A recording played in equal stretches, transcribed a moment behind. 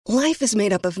Life is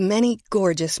made up of many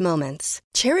gorgeous moments.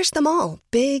 Cherish them all,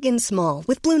 big and small,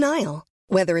 with Blue Nile.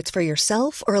 Whether it's for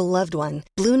yourself or a loved one,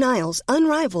 Blue Nile's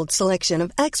unrivaled selection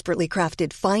of expertly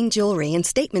crafted fine jewelry and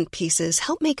statement pieces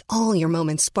help make all your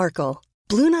moments sparkle.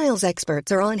 Blue Nile's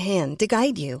experts are on hand to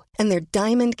guide you, and their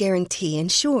diamond guarantee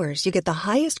ensures you get the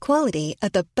highest quality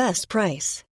at the best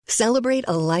price. Celebrate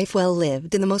a life well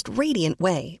lived in the most radiant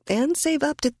way and save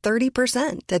up to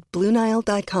 30% at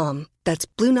BlueNile.com. That's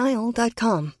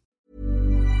BlueNile.com.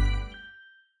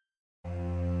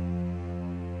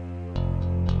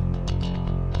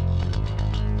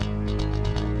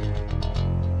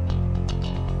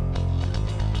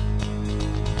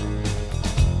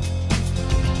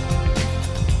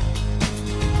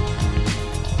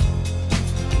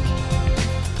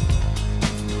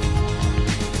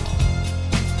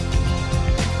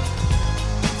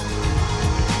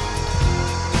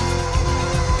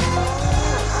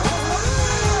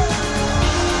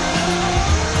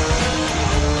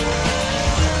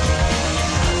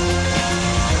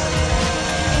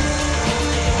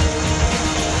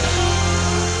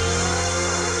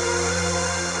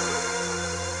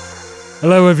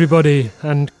 Hello everybody,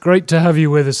 and great to have you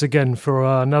with us again for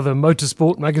another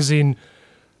Motorsport Magazine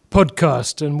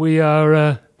podcast. And we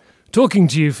are talking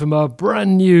to you from our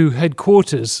brand new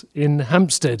headquarters in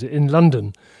Hampstead in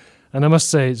London. And I must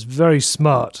say it's very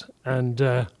smart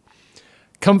and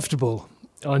comfortable,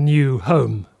 our new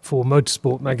home for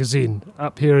Motorsport Magazine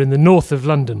up here in the north of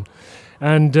London.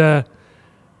 And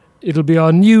it'll be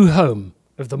our new home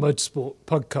of the Motorsport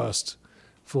podcast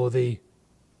for the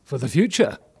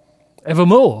future.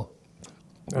 Evermore.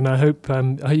 And I hope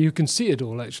you can see it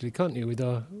all, actually, can't you, with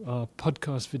our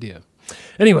podcast video.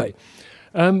 Anyway,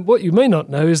 what you may not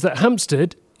know is that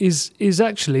Hampstead is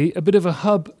actually a bit of a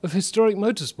hub of historic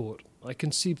motorsport. I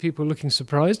can see people looking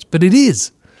surprised, but it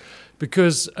is,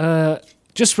 because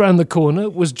just round the corner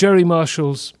was Jerry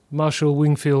Marshall's Marshall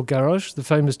Wingfield Garage, the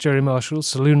famous Jerry Marshall,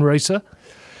 saloon racer,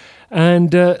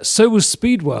 and so was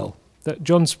Speedwell, that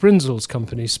John Sprinzell's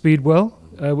company, Speedwell,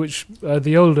 which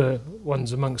the older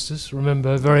ones amongst us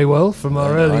remember very well from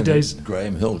our early days.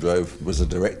 Graham Hill was a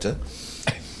director.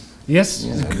 Yes,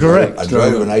 correct. I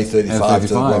drove an A35 to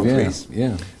the Grand Prix.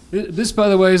 Yeah. This, by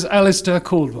the way, is Alistair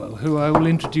Caldwell, who I will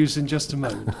introduce in just a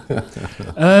moment.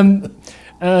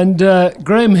 And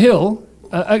Graham Hill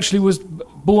actually was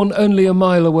born only a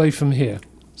mile away from here.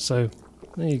 So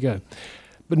there you go.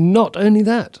 But not only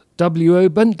that, W.O.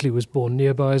 Bentley was born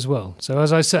nearby as well. So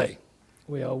as I say,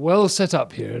 we are well set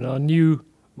up here in our new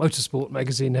Motorsport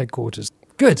Magazine headquarters.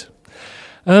 Good.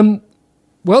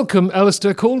 Welcome,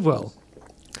 Alistair Caldwell.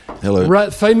 Hello.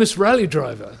 Famous rally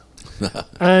driver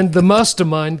and the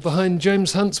mastermind behind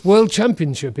James Hunt's World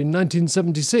Championship in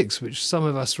 1976, which some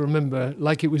of us remember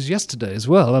like it was yesterday as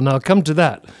well, and I'll come to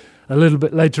that a little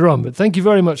bit later on. But thank you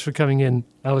very much for coming in,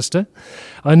 Alistair.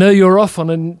 I know you're off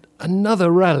on another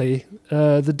rally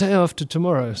the day after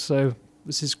tomorrow, so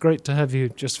this is great to have you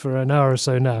just for an hour or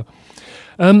so now.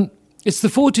 It's the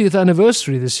 40th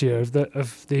anniversary this year of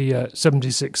the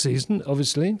 76 season,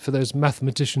 obviously, for those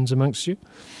mathematicians amongst you.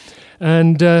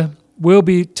 And we'll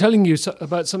be telling you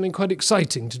about something quite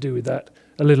exciting to do with that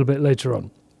a little bit later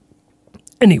on.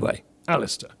 Anyway,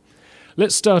 Alistair,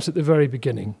 let's start at the very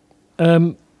beginning.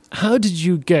 How did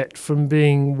you get from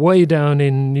being way down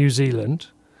in New Zealand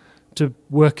to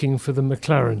working for the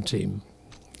McLaren team?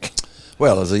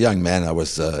 Well, as a young man, I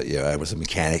was a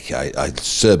mechanic. I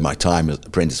served my time as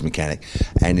apprentice mechanic,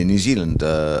 and in New Zealand,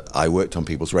 I worked on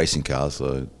people's racing cars,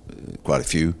 quite a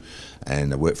few,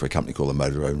 and I worked for a company called the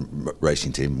Motor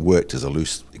Racing Team. Worked as a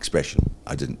loose expression.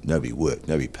 Nobody worked,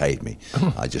 nobody paid me.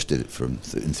 I just did it from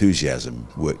enthusiasm.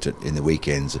 Worked in the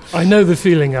weekends. I know the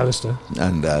feeling, Alistair.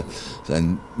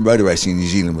 And motor racing in New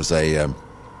Zealand was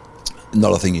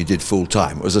not a thing you did full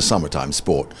time. It was a summertime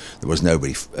sport. There was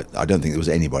nobody. I don't think there was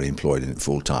anybody employed in it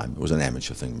full time. It was an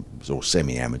amateur thing. It was all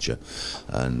semi-amateur,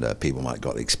 and people might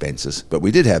got the expenses. But we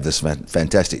did have this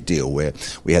fantastic deal where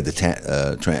we had the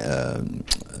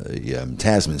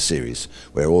Tasman series,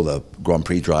 where all the Grand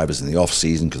Prix drivers in the off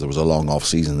season, because there was a long off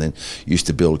season then, used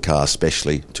to build cars,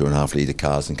 specially 2.5 litre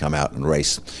cars, and come out and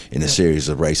race in a series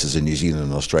of races in New Zealand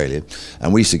and Australia.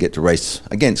 And we used to get to race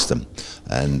against them.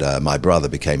 And my brother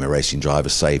became a racing driver,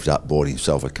 saved up, bought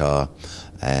himself a car,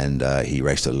 and he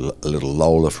raced a little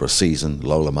Lola for a season,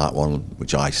 Lola Mark 1,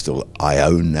 which I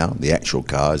own now. The actual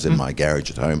car is in my garage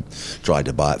at home. Tried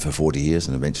to buy it for 40 years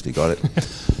and eventually got it.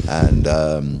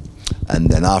 And And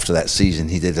then after that season,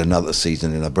 he did another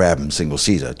season in a Brabham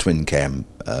single-seater, twin-cam,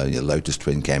 Lotus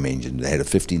twin-cam engine. They had a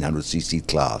 1500cc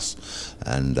class.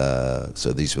 And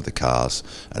so these were the cars,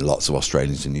 and lots of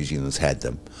Australians and New Zealanders had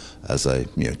them as a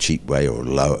cheap way or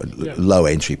low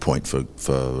entry point for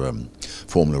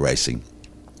Formula racing.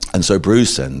 And so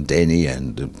Bruce and Denny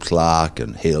and Clark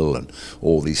and Hill and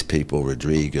all these people,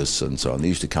 Rodriguez and so on, they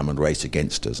used to come and race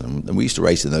against us. And we used to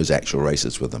race in those actual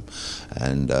races with them.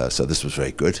 And so this was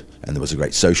very good. And there was a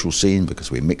great social scene because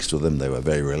we mixed with them. They were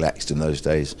very relaxed in those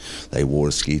days. They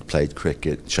water skied, played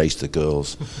cricket, chased the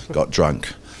girls, got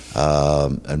drunk.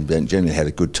 And then generally had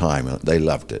a good time. They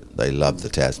loved it. They loved the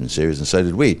Tasman Series, and so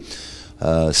did we.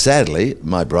 Sadly,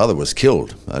 my brother was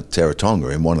killed at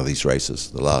Teretonga in one of these races,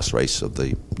 the last race of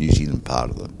the New Zealand part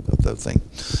of the thing,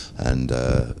 and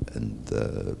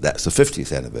that's the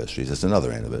 50th anniversary. That's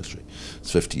another anniversary.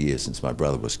 It's 50 years since my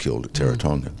brother was killed at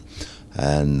Teretonga,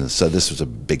 and so this was a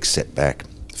big setback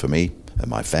for me and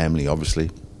my family,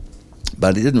 obviously,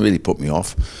 but it didn't really put me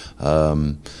off.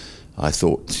 I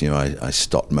thought, I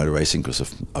stopped motor racing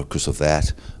because of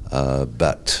that.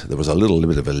 But there was a little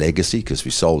bit of a legacy because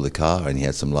we sold the car and he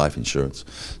had some life insurance.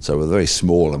 So with a very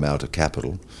small amount of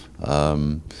capital,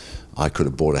 I could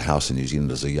have bought a house in New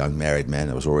Zealand as a young married man.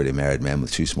 I was already a married man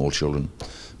with 2 small children.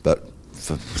 But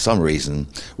for some reason,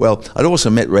 I'd also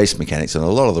met race mechanics, and a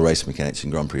lot of the race mechanics in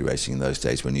Grand Prix racing in those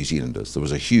days were New Zealanders. There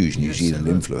was a huge New Zealand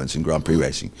influence in Grand Prix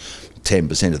racing.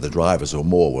 10% of the drivers or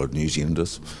more were New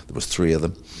Zealanders. There was 3 of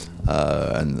them,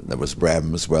 and there was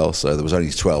Brabham as well. So there was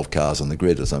only 12 cars on the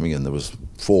grid or something, and there was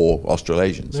 4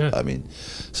 Australasians. Yeah. I mean,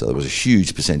 so there was a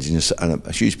huge percentage, and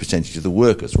a huge percentage of the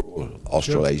workers were all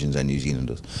Australasians and New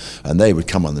Zealanders, and they would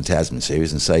come on the Tasman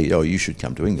Series and say, "Oh, you should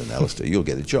come to England, Alistair. You'll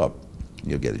get a job.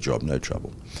 You'll get a job, no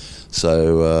trouble."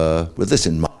 So with this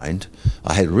in mind,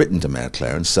 I had written to Mount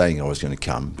Clarence saying I was going to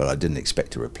come, but I didn't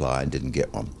expect a reply and didn't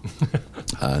get one.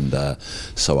 And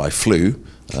so I flew,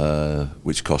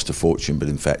 which cost a fortune, but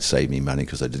in fact saved me money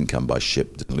because I didn't come by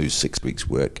ship, didn't lose 6 weeks'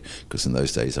 work, because in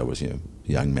those days I was a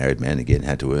young married man again,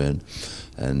 had to earn.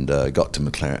 And got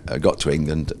to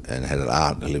England and had an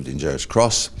aunt who lived in Gerrards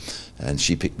Cross, and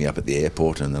she picked me up at the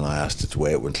airport, and then I asked her to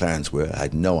where McLarens were. I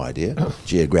had no idea.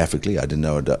 Geographically, I didn't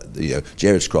know.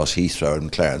 Gerrards Cross, Heathrow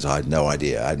and McLarens, I had no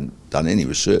idea. I hadn't done any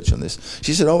research on this.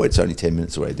 She said, "Oh, it's only 10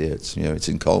 minutes away, dear. It's it's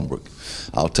in Colnbrook.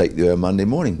 I'll take you there Monday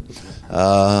morning."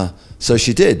 So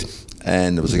she did.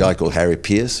 And there was a guy called Harry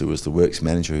Pearce, who was the works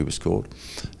manager, he was called.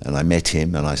 And I met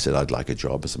him, and I said, "I'd like a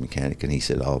job as a mechanic." And he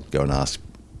said, "I'll go and ask."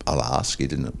 I'll ask. He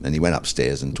didn't, and he went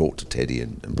upstairs and talked to Teddy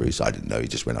and Bruce. I didn't know. He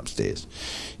just went upstairs,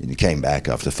 and he came back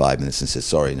after 5 minutes and said,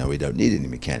 "Sorry, no, we don't need any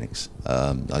mechanics."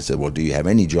 I said, "Well, do you have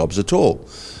any jobs at all?"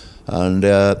 And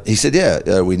he said,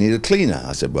 "Yeah, we need a cleaner."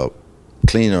 I said, "Well,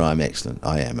 cleaner, I'm excellent.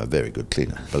 I am a very good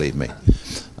cleaner, believe me."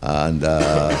 And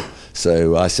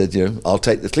so I said, "I'll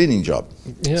take the cleaning job."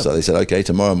 Yeah. So they said, "Okay,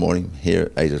 tomorrow morning here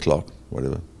at 8 o'clock,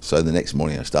 whatever." So the next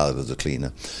morning I started as a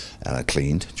cleaner, and I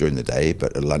cleaned during the day,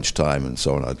 but at lunchtime and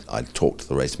so on I talked to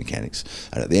the race mechanics,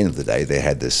 and at the end of the day they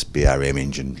had this BRM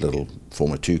engine little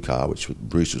Formula 2 car which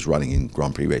Bruce was running in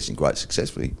Grand Prix racing quite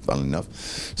successfully, funnily enough.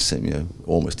 So,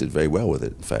 almost did very well with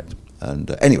it, in fact.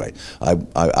 And anyway, I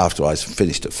after I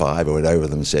finished at 5, I went over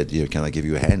them and said, "Can I give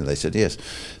you a hand?" And they said yes.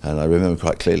 And I remember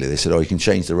quite clearly, they said, "Oh, you can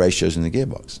change the ratios in the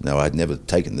gearbox." Now, I'd never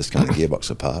taken this kind of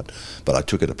gearbox apart, but I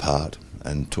took it apart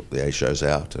and took the ratios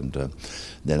out, and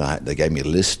then they gave me a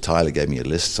list. Tyler gave me a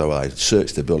list, so I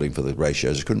searched the building for the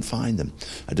ratios. I couldn't find them.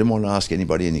 I didn't want to ask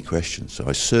anybody any questions, so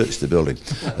I searched the building.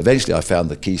 Eventually, I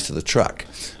found the keys to the truck.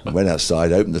 I went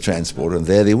outside, opened the transporter, and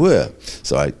there they were.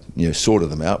 So I, sorted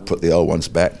them out, put the old ones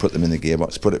back, put them in the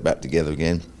gearbox, put it back together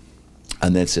again,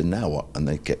 and then said, "Now what?" And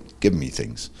they kept giving me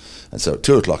things. And so at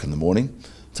 2 o'clock in the morning,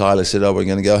 Tyler said, "Oh, we're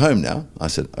going to go home now." I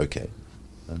said, "Okay."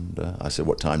 And I said,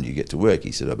 "What time do you get to work?"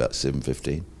 He said, "About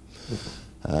 7:15.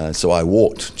 So I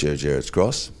walked Gerrards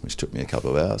Cross, which took me a couple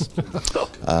of hours,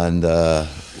 and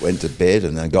went to bed,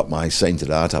 and then got my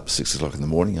sainted aunt up at 6 o'clock in the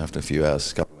morning after a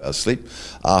couple of hours sleep,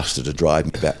 asked her to drive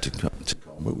me back to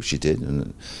Colnbrook, which she did.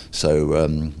 And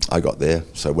so I got there.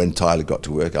 So when Tyler got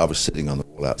to work, I was sitting on the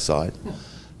wall outside,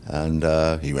 and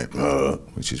he went,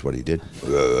 which is what he did,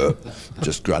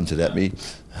 just grunted at me,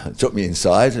 took me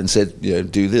inside and said,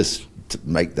 "Do this.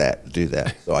 Make that, do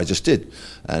that." So I just did.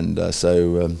 And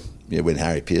when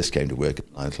Harry Pearce came to work at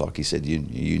 9 o'clock, he said,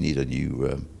 you need a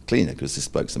new cleaner because this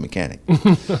bloke's a mechanic.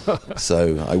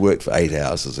 So I worked for 8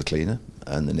 hours as a cleaner,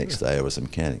 and the next day I was a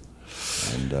mechanic.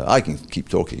 And I can keep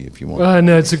talking if you want.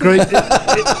 No, it's a great,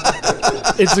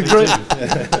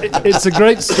 it's a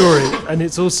great story, and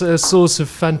it's also a source of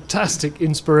fantastic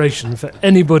inspiration for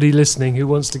anybody listening who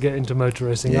wants to get into motor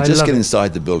racing. Yeah, just get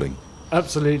inside the building.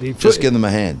 Absolutely. Just give them a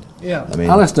hand. Yeah. I mean,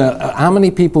 Alistair, how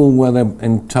many people were there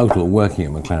in total working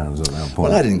at McLaren's at that point?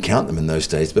 well, I didn't count them in those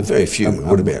days, but very few. It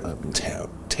would have been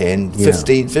 10,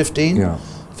 15. Yeah.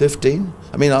 15.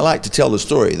 I mean, I like to tell the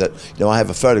story that, I have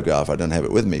a photograph, I don't have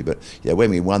it with me, but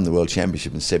when we won the World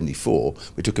Championship in 74,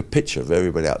 we took a picture of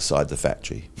everybody outside the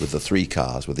factory with the 3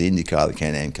 cars, with the Indy car, the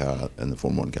Can-Am car, and the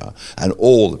Formula 1 car, and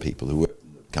all the people who worked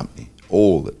in the company,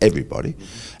 everybody.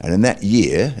 And in that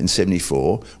year, in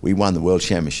 74, we won the World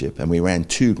Championship, and we ran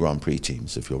 2 Grand Prix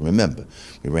teams, if you'll remember.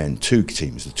 We ran 2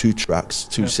 teams, the 2 trucks,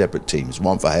 2 separate teams,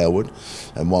 one for Hailwood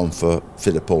and one for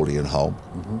Fittipaldi and Hull.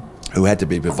 Who had to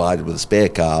be provided with spare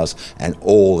cars, and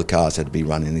all the cars had to be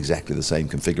run in exactly the same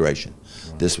configuration.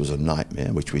 Right. This was a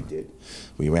nightmare, which we did.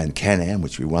 We ran Can-Am,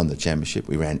 which we won the championship.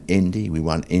 We ran Indy, we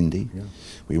won Indy. Yeah.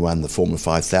 We won the Formula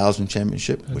 5000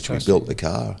 championship, which we built the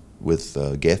car with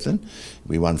Gethin.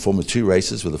 We won Formula 2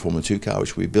 races with the Formula 2 car,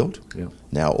 which we built. Yeah.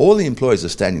 Now, all the employees are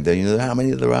standing there. You know how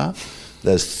many there are?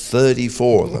 There's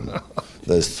 34 of them.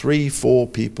 There's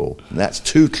 3-4 people, and that's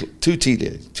two tea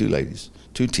ladies.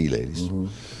 Mm-hmm.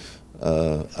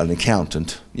 An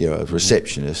accountant, a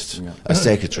receptionist, a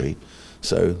secretary.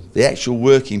 So the actual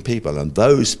working people, and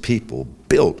those people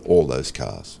built all those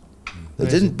cars. They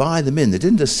didn't buy them in. They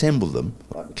didn't assemble them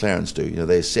like McLaren's do.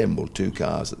 They assembled 2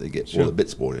 cars that they get all the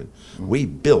bits bought in. We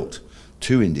built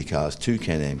 2 Indy cars, 2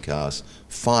 Can-Am cars,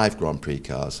 5 Grand Prix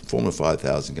cars, Formula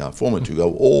 5000 car, Formula 2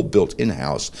 go, all built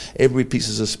in-house. Every piece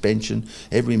of suspension,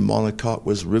 every monocoque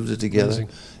was riveted together. Amazing.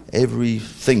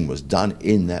 Everything was done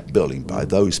in that building by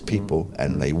those people,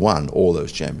 and they won all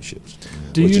those championships,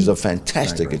 which is a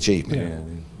fantastic achievement. Yeah.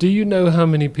 Do you know how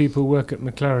many people work at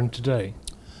McLaren today?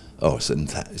 Oh, it's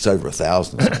over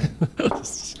 1,000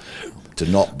 to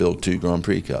not build 2 Grand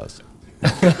Prix cars.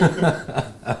 It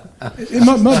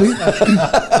might be.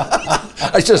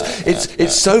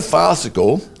 It's so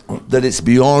farcical that it's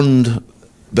beyond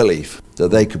belief that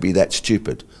they could be that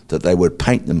stupid, that they would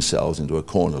paint themselves into a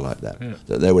corner like that,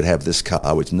 that they would have this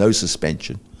car with no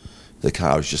suspension. The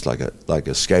car is just like a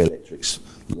Scalextric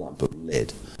lump of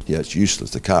lead. It's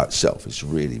useless. The car itself is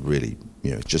really, really,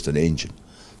 it's just an engine.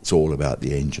 It's all about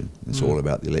the engine. It's all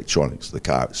about the electronics. The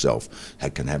car itself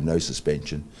can have no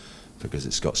suspension because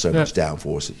it's got so much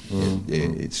downforce.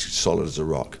 It's solid as a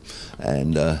rock.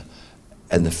 And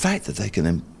the fact that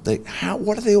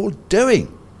what are they all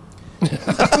doing?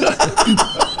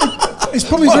 It's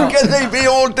probably what can they be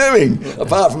all doing?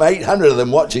 Apart from 800 of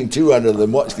them watching, 200 of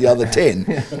them watch the other 10.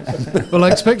 Well,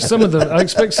 I expect some of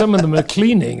them are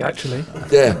cleaning, actually.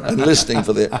 Yeah, and listening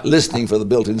for the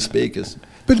built-in speakers.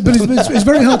 But it's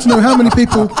very hard to know how many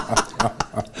people.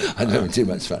 I'm having too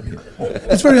much fun here.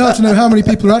 It's very hard to know how many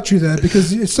people are actually there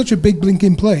because it's such a big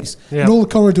blinking place, and all the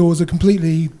corridors are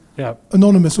completely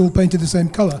anonymous, all painted the same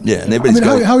colour. Yeah, and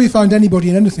how you find anybody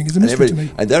in anything is a mystery to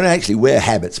me. And they don't actually wear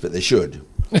habits, but they should.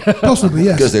 Possibly,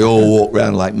 yes. Because they all walk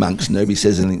around like monks. Nobody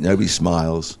says anything. Nobody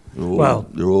smiles.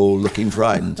 They're all looking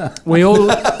frightened. We all.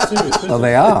 Well,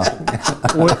 they are.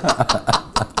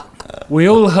 We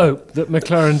all hope that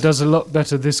McLaren does a lot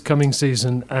better this coming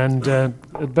season, and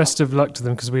best of luck to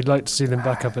them because we'd like to see them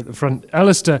back up at the front.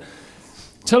 Alistair,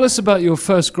 tell us about your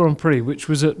first Grand Prix, which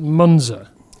was at Monza.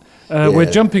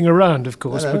 We're jumping around, of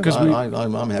course, because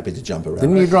I'm happy to jump around.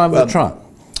 Didn't you drive the truck?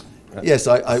 Yes,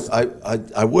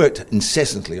 I worked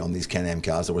incessantly on these Can-Am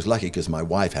cars. I was lucky because my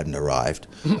wife hadn't arrived.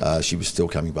 She was still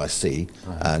coming by sea,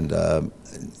 and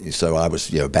so I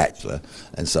was a bachelor,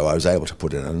 and so I was able to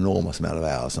put in an enormous amount of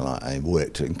hours, and I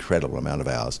worked an incredible amount of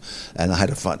hours, and I had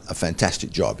a fantastic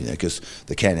job, because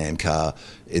the Can-Am car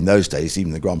in those days,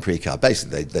 even the Grand Prix car,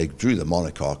 basically they drew the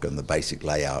monocoque and the basic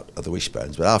layout of the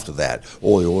wishbones, but after that,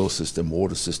 all the oil system,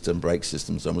 water system, brake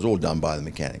systems, and was all done by the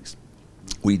mechanics.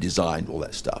 We designed all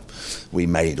that stuff. We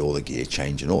made all the gear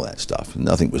change and all that stuff.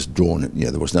 Nothing was drawn,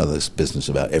 there was none of this business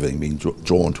about everything being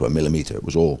drawn to a millimetre. It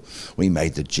was all, we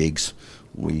made the jigs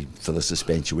for the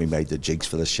suspension, we made the jigs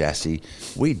for the chassis.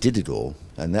 We did it all,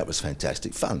 and that was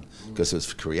fantastic fun because it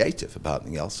was creative about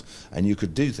anything else, and you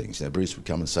could do things. Bruce would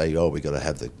come and say, we got to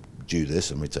have the do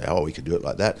this, and we'd say, we could do it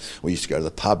like that. We used to go to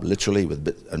the pub literally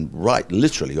and write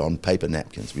literally on paper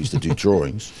napkins. We used to do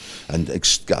drawings and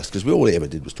discuss, because all we ever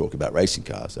did was talk about racing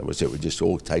cars. That was it. We're just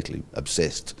all totally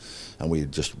obsessed, and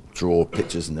we'd just draw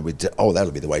pictures, and then we'd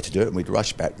that'll be the way to do it, and we'd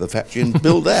rush back to the factory and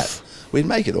build that. We'd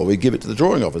make it, or we'd give it to the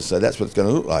drawing office, so that's what it's going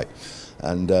to look like.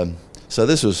 And so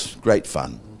this was great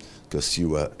fun because you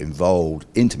were involved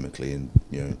intimately in,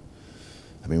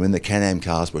 when the Can-Am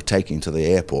cars were taken to the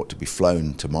airport to be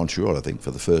flown to Montreal, I think,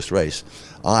 for the first race,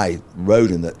 I rode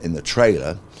in the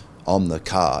trailer on the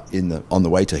car on the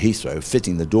way to Heathrow,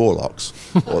 fitting the door locks,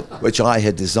 which I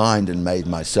had designed and made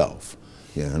myself.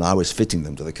 You know, and I was fitting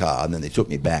them to the car, and then they took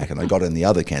me back, and I got in the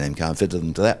other Can-Am car and fitted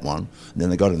them to that one, and then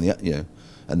they got in the, you know,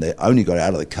 and they only got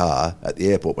out of the car at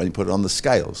the airport when he put it on the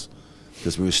scales,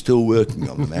 because we were still working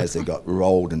on them as they got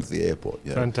rolled into the airport.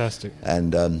 You know. Fantastic.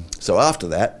 And so after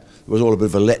that, it was all a bit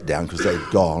of a letdown because they'd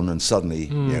gone, and suddenly,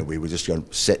 you know, we were just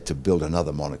set to build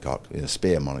another monocoque, a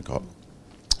spare monocoque.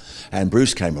 And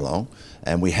Bruce came along,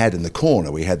 and we had in the corner,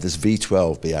 we had this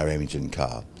V12 BRM engine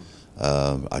car.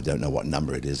 I don't know what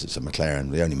number it is. It's a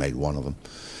McLaren. They only made one of them.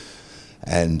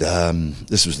 And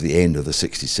this was the end of the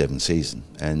 67 season.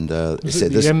 And was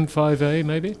it the M5A,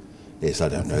 maybe? Yes, I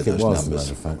don't know those numbers. As a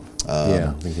matter of fact.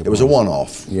 I think it was a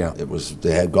one-off. Yeah. It was.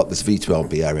 They had got this V12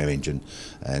 BRM engine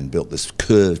and built this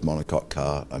curved monocoque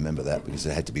car. I remember that because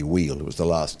it had to be wheeled. It was the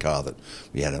last car that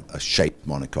we had a shaped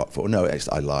monocoque for. No,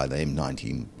 actually, I lied. The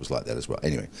M19 was like that as well.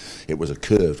 Anyway, it was a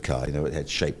curved car. You know, it had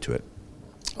shape to it,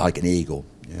 like an eagle.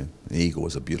 Yeah, an eagle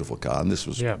was a beautiful car, and this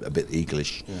was a bit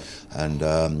eaglish. Yeah.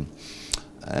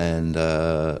 And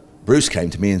Bruce came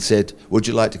to me and said, "Would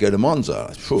you like to go to Monza?"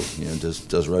 I said, you know,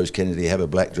 does Rose Kennedy have a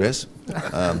black dress?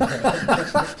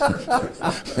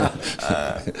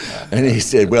 And he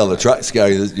said, "Well, the truck's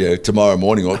going tomorrow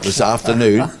morning or this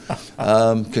afternoon.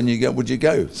 Can you go? Would you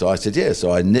go?" So I said, "Yeah."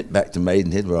 So I nipped back to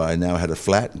Maidenhead, where I now had a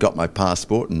flat, got my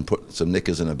passport, and put some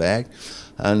knickers in a bag,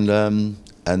 and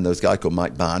there was a guy called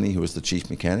Mike Barney, who was the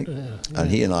chief mechanic, and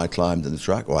he and I climbed in the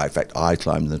truck. Well, in fact, I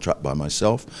climbed in the truck by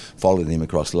myself, followed him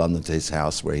across London to his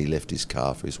house where he left his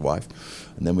car for his wife,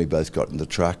 and then we both got in the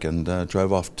truck and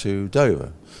drove off to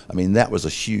Dover. I mean, that was a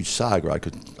huge saga. I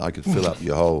could fill up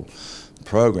your whole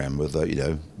program with,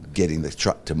 getting the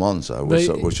truck to Monza,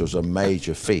 which was a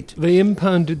major feat. They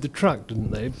impounded the truck,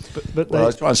 didn't they? I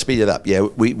was trying to speed it up. Yeah,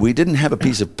 we didn't have a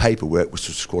piece of paperwork, which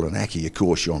was called an acquis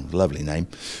caution, lovely name,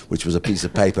 which was a piece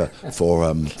of paper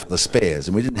for the spares,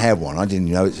 and we didn't have one. I didn't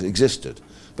know it existed.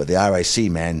 But the RAC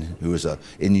man, who was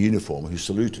in uniform, who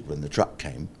saluted when the truck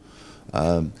came,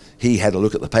 he had a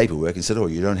look at the paperwork and said, "Oh,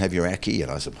 you don't have your acquis?"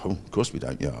 And I said, "Oh, of course we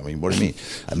don't. I mean, what do you mean?"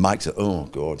 And Mike said, "Oh,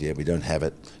 God, yeah, we don't have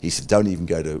it." He said, "Don't even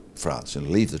go to France and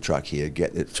leave the truck here,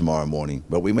 get it tomorrow morning."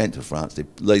 But we went to France. They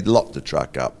locked the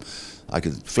truck up. I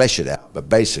could flesh it out, but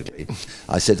basically,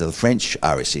 I said to the French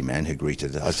RSC man who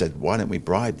greeted it, I said, "Why don't we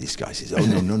bribe these guys?" He said, "Oh,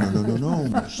 no.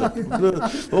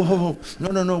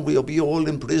 No, we'll be all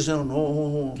in prison.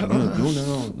 No,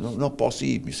 not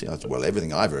possible." You see, I said, "Well,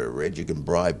 everything I've ever read, you can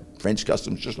bribe French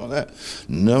customs just like that."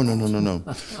 No.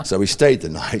 So we stayed the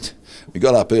night. We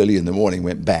got up early in the morning,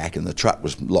 went back, and the truck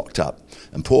was locked up.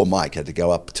 And poor Mike had to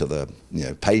go up to the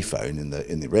payphone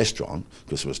in the restaurant,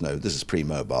 because there was this is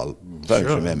pre-mobile phones,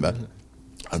 remember,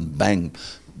 and bang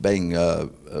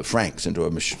francs into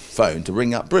a phone to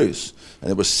ring up Bruce.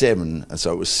 And it was 7, and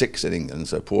so it was 6 in England.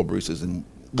 So poor Bruce is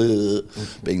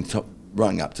being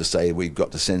rung up to say, "We've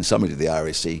got to send somebody to the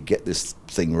RSC, get this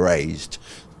thing raised,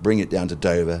 bring it down to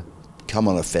Dover, come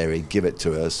on a ferry, give it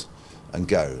to us, and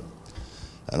go."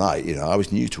 And I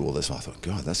was new to all this. And I thought,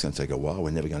 God, that's going to take a while.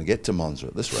 We're never going to get to Monza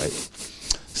at this rate.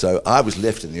 So I was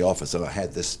left in the office, and I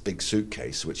had this big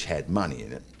suitcase which had money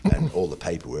in it and all the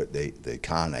paperwork, the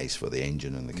carnets for the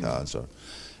engine and the car and so on.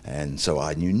 And so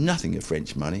I knew nothing of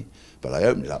French money, but I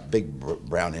opened it up, big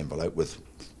brown envelope with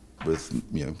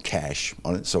cash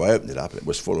on it. So I opened it up, and it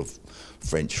was full of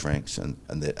French francs, and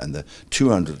the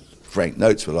 200 franc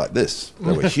notes were like this.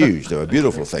 They were huge. They were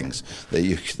beautiful things.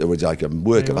 They were like a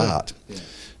work of art. Yeah.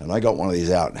 And I got one of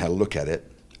these out and had a look at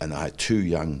it, and I had 2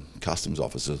 young customs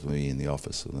officers with me in the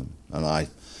office of them, and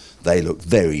they looked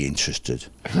very interested.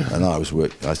 And I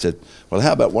said, "Well,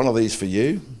 how about one of these for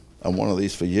you, and one of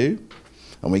these for you,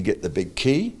 and we get the big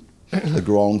key, the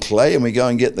Grand Clay, and we go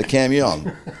and get the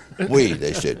camion."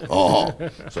 They said, "Oh."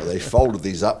 So they folded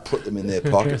these up, put them in their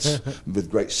pockets with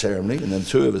great ceremony, and then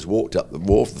 2 of us walked up the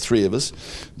wharf, the 3 of us,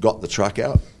 got the truck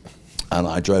out, and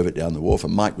I drove it down the wharf,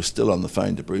 and Mike was still on the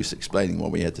phone to Bruce explaining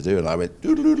what we had to do, and I went,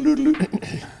 doodle-doodle-doodle,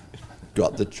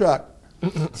 got the truck.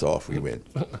 So off we went.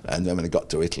 And then when it got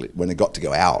to Italy, when it got to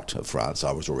go out of France,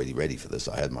 I was already ready for this.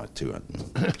 I had my 200,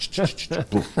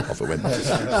 off it went.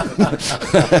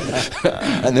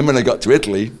 And then when I got to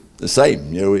Italy, the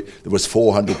same. There was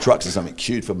 400 trucks or something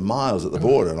queued for miles at the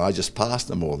border, and I just passed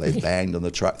them all. They banged on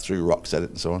the truck, threw rocks at it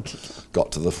and so on.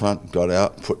 Got to the front, got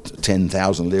out, put a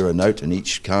 10,000 lira note in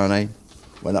each carnet,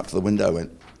 went up to the window, and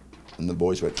the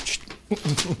boys went,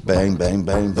 bang, bang,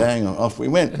 bang, bang, and off we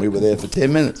went. We were there for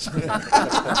 10 minutes. That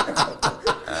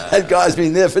guy's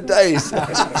been there for days.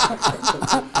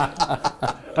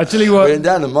 I tell you what. Went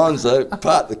down to Monza,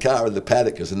 parked the car in the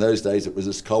paddock, because in those days it was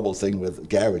this cobble thing with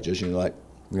garages,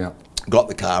 Yeah. Got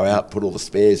the car out, put all the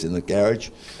spares in the garage,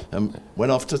 and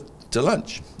went off to to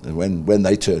lunch. And when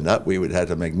they turned up, we would have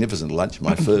had a magnificent lunch,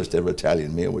 my first ever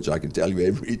Italian meal, which I can tell you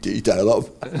every detail of.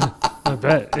 I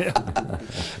bet,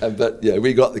 yeah. But yeah,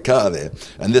 we got the car there,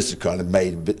 and this kind of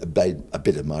made a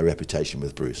bit of my reputation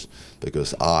with Bruce,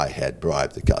 because I had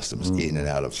bribed the customs in and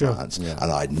out of France,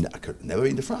 and I could never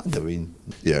been to France, never been,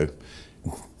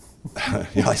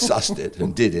 I sussed it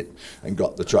and did it and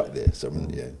got the truck there. So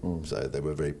so they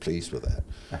were very pleased with that.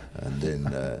 And then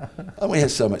and we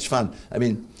had so much fun. I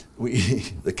mean,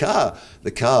 the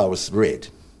car was red.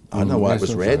 I don't know why it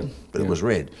was red, but it was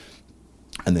red.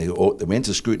 And they went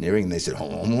to scrutineering and they said,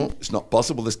 it's not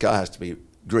possible. This car has to be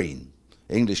green.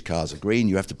 English cars are green.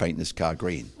 You have to paint this car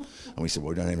green. And we said, well,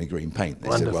 we don't have any green paint. They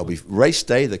said, well, race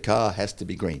day, the car has to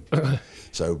be green.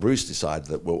 So Bruce decided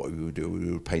that what we would do,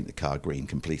 we would paint the car green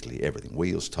completely, everything,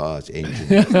 wheels, tyres, engine.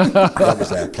 That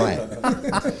was our plan.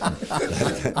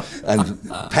 And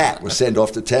Pat was sent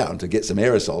off to town to get some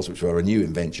aerosols, which were a new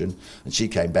invention, and she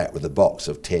came back with a box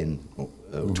of 10 or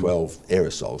 12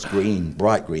 aerosols,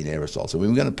 bright green aerosols. And we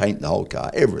were going to paint the whole car,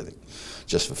 everything,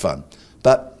 just for fun.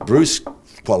 But Bruce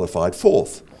qualified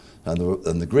fourth, and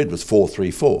the grid was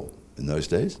 434 in those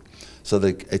days. So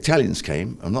the Italians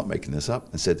came, I'm not making this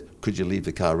up, and said, could you leave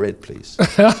the car red, please?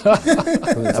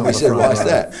 And we said, why is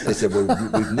that? They said, well,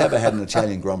 we've never had an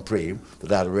Italian Grand Prix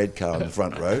without a red car on the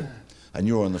front row, and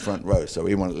you're on the front row, so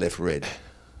we want it left red.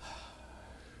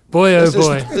 Boy, oh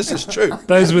boy. This is true.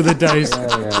 Those were the days.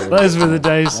 Those were the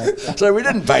days. So we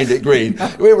didn't paint it green.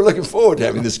 We were looking forward to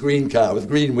having this green car with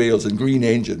green wheels and green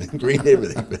engine and green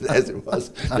everything. But as it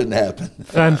was, it didn't happen.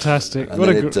 Fantastic. And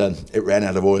then it ran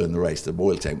out of oil in the race. The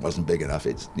oil tank wasn't big enough.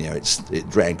 It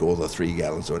drank all the 3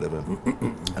 gallons or whatever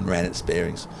and ran its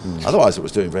bearings. Otherwise, it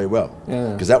was doing very well.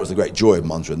 Because that was the great joy of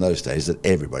Monza in those days, that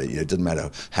everybody, it didn't matter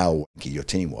how wanky your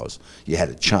team was, you had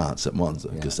a chance at Monza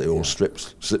because they all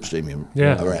slipstreaming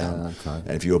around.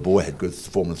 And if your boy had good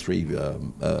Formula 3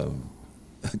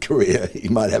 career, he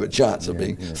might have a chance of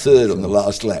being third on the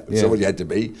last lap. So what you had to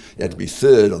be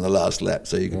third on the last lap,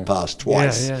 so you could pass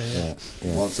twice.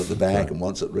 Once at the back and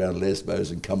once around Lesbos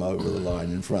and come over the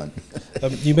line in front.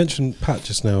 You mentioned Pat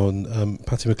just now, and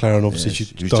Patty McLaren, obviously she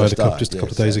died just a couple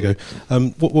of days ago.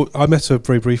 I met her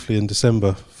very briefly in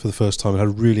December for the first time and had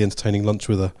a really entertaining lunch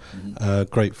with her.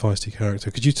 Great feisty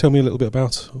character. Could you tell me a little bit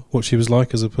about what she was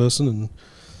like as a person? And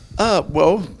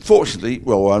fortunately,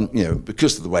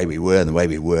 because of the way we were and the way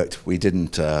we worked, we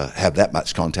didn't have that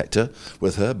much contact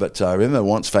with her. But I remember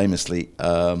once famously,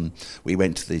 we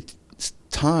went to the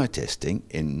tyre testing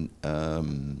in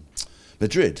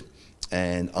Madrid,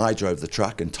 and I drove the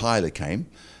truck, and Tyler came,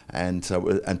 and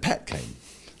Pat came.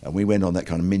 And we went on that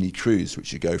kind of mini cruise,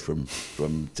 which you go from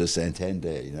to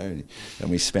Santander, and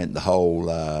we spent the whole,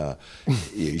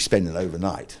 you spend it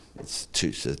overnight. It's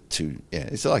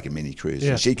it's like a mini cruise.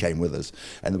 And she came with us,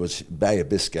 and Bay of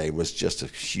Biscay was just a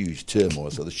huge turmoil,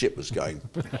 so the ship was going.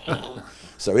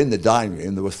 So in the dining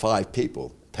room, there were 5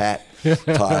 people, Pat,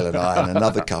 Tyler and I, and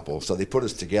another couple. So they put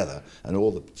us together, and all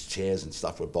the chairs and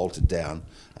stuff were bolted down,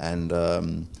 and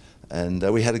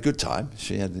we had a good time.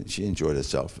 She enjoyed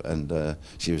herself, and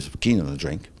she was keen on a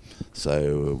drink,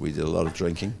 so we did a lot of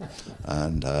drinking,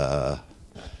 and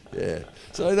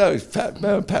So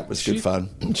no, Pat was good fun.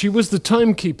 She was the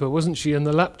timekeeper, wasn't she, and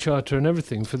the lap charter and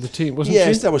everything for the team, wasn't she?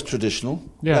 Yes, that was traditional.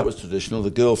 Yeah. That was traditional.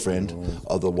 The girlfriend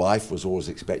of the wife was always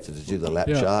expected to do the lap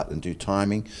chart and do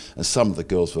timing, and some of the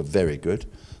girls were very good.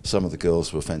 Some of the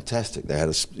girls were fantastic. They had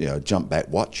a jump back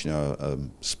watch,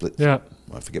 split. Yeah.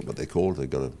 I forget what they're called. They've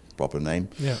got a proper name.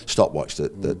 Yeah. Stopwatch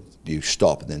that you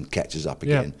stop and then catches up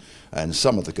again. Yeah. And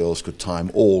some of the girls could time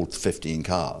all 15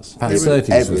 cars. Pat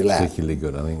Surtees was lap. Particularly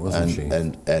good, I think, wasn't she?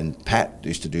 And Pat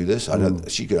used to do this. I know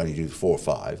she could only do 4 or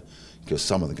 5 because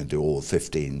some of them can do all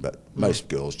 15, but most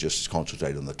girls just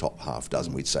concentrate on the top half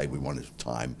dozen. We'd say we wanted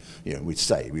time. We'd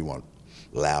say we want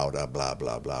louder, blah,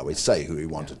 blah, blah. We'd say who we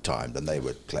wanted timed, and they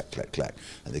would clack, clack, clack,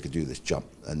 and they could do this jump,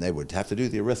 and they would have to do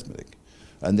the arithmetic.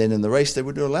 And then in the race, they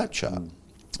would do a lap chart,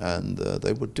 and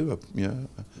they would do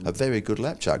a very good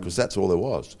lap chart, because that's all there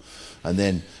was. And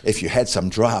then if you had some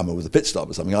drama with a pit stop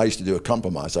or something, I used to do a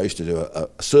compromise. I used to do a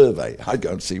survey. I'd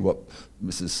go and see what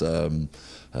Mrs.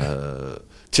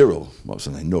 Tyrrell, what was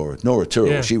her name? Nora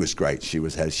Tyrrell. Yeah. She was great. She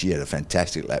had a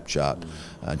fantastic lap chart.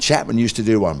 And Chapman used to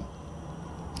do one.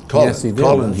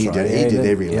 Colin, he did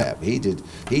every lap. He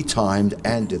timed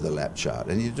and did the lap chart,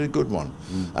 and he did a good one.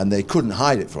 And they couldn't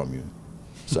hide it from you.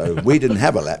 So we didn't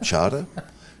have a lap charter.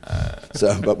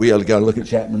 But we had to go and look at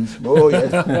Chapman's. Oh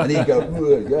yes, and he'd go,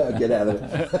 get out of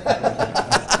it,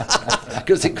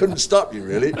 because he couldn't stop you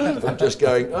really from just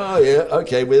going. Oh yeah,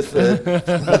 okay, we're third.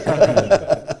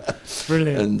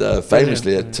 Brilliant. And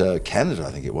famously at Canada,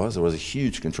 I think it was, there was a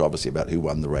huge controversy about who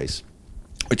won the race,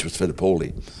 which was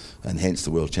Fittipaldi, and hence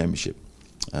the World Championship.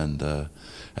 And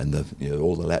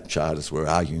all the lap charters were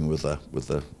arguing with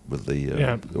the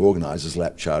organisers'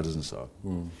 lap charters and so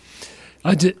on.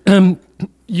 I did.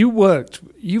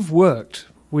 You've worked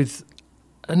with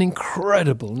an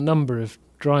incredible number of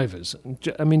drivers.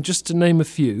 I mean, just to name a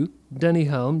few: Denny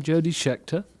Hulme, Jody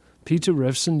Scheckter, Peter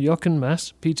Revson, Jochen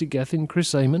Mass, Peter Gethin,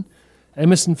 Chris Amon,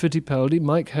 Emerson Fittipaldi,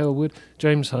 Mike Hailwood,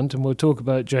 James Hunt, and we'll talk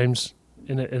about James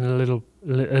in a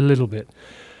little bit.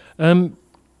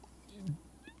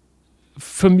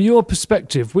 From your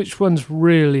perspective, which ones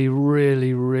really,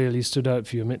 really, really stood out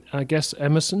for you? I mean, I guess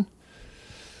Emerson.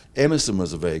 Emerson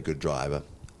was a very good driver,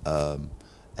 and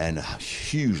a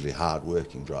hugely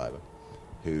hard-working driver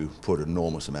who put an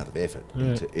enormous amount of effort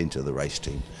into the race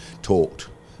team. Talked,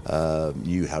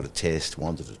 knew how to test,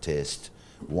 wanted to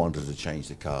change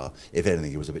the car. If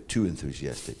anything, he was a bit too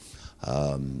enthusiastic.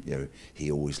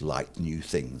 He always liked new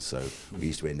things, so we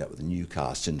used to end up with the new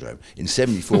car syndrome. In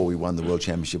 '74, we won the World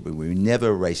Championship, but we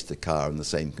never raced the car in the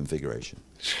same configuration.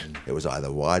 It was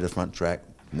either wider front track,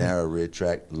 narrow rear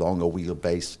track, longer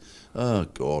wheelbase. Oh,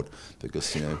 God,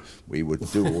 because, we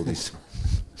would do all these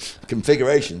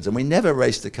configurations, and we never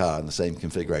raced the car in the same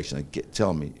configuration.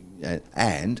 Tell me.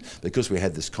 And because we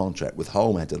had this contract with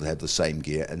Hulme, had to have the same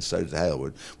gear, and so did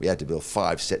Hailwood, we had to build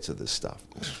 5 sets of this stuff.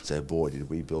 So, boy, did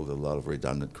we build a lot of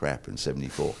redundant crap in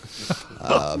 '74.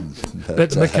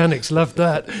 Bet the mechanics loved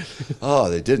that. Oh,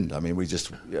 they didn't. I mean,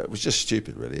 it was just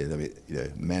stupid, really. I mean,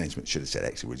 management should have said,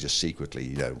 actually, we're just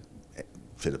secretly,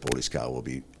 Fittipaldi's car will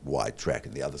be wide track,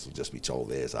 and the others will just be told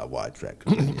there's our wide track.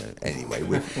 Anyway,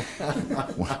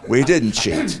 we didn't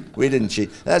cheat.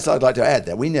 I'd like to add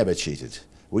that we never cheated.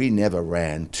 We never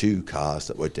ran 2 cars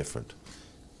that were different.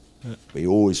 We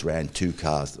always ran 2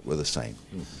 cars that were the same.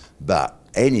 But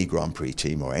any Grand Prix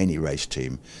team or any race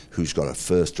team who's got a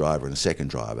first driver and a second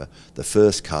driver, the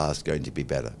first car is going to be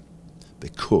better,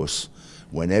 because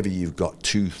whenever you've got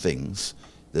 2 things,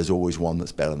 there's always one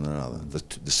that's better than another.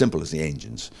 The simple as the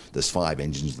engines. There's 5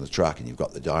 engines in the truck, and you've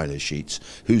got the dyno sheets.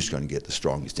 Who's going to get the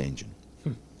strongest engine?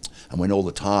 And when all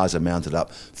the tyres are mounted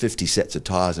up, 50 sets of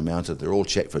tyres are mounted, they're all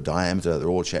checked for diameter, they're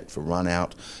all checked for run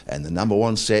out, and the number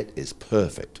 1 set is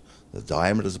perfect. The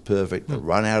diameters are perfect, the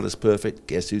run out is perfect.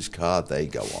 Guess whose car they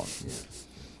go on?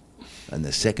 And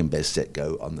the second best set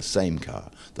go on the same car.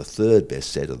 The third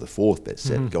best set or the fourth best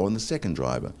set go on the second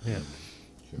driver. Yeah.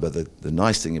 But the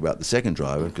nice thing about the second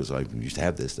driver, because I used to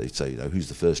have this, they'd say, who's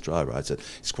the first driver? I'd say,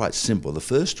 it's quite simple. The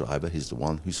first driver is the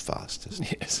one who's fastest.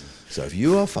 Yes. So if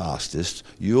you are fastest,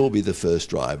 you'll be the first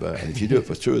driver. And if you do it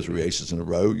for 2 or 3 races in a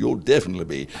row, you'll definitely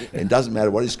be. And it doesn't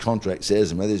matter what his contract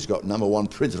says and whether he's got number 1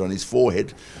 printed on his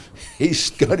forehead, he's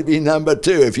going to be number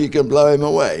 2 if you can blow him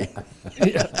away.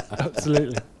 Yeah,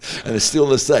 absolutely. And it's still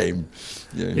the same.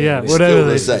 Whatever still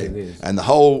the same. And the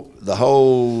whole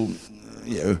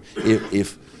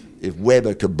if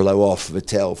Webber could blow off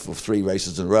Vettel for 3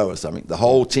 races in a row or something, the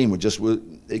whole team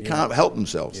they can't help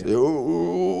themselves. Yeah.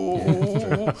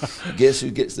 Guess who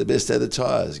gets the best set of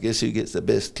tyres? Guess who gets the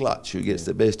best clutch? Who gets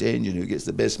the best engine? Who gets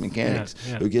the best mechanics?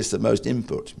 Who gets the most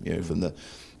input? From the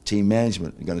team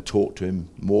management. They're going to talk to him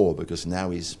more, because now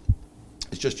it's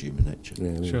just human nature.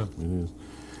 Yeah, sure. It is.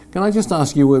 Can I just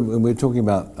ask you, when we're talking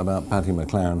about Paddy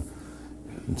McLaren,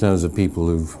 in terms of people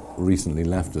who've recently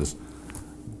left us,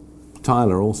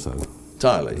 Tyler also.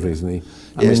 Tyler, recently.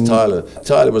 Yes, Tyler.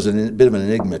 Tyler was a bit of an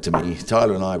enigma to me.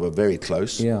 Tyler and I were very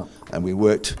close, and we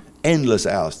worked endless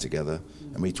hours together,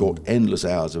 and we talked endless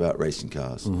hours about racing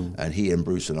cars. And he and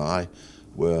Bruce and I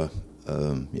were,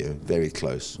 very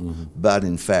close. But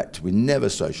in fact, we never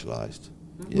socialised.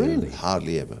 Really?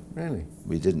 Hardly ever. Really?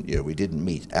 We didn't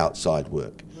meet outside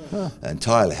work. Huh. And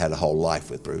Tyler had a whole life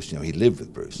with Bruce. He lived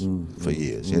with Bruce for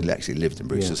years. He actually lived in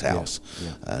Bruce's house.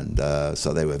 Yeah. And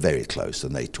so they were very close,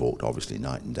 and they talked obviously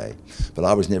night and day. But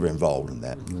I was never involved in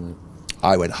that.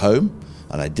 I went home,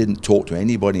 and I didn't talk to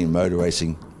anybody in motor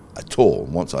racing at all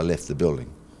once I left the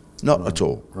building. Not at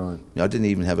all. Right. I didn't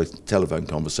even have a telephone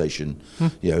conversation,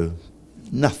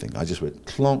 nothing. I just went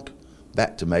clonk,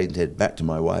 back to Maidenhead, back to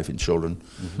my wife and children,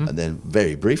 and then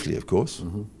very briefly, of course,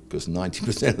 because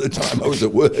 90% of the time I was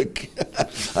at work.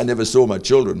 I never saw my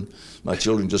children. My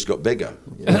children just got bigger.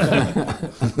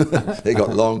 They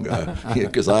got longer,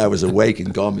 because I was awake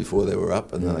and gone before they were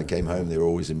up, and then I came home, they were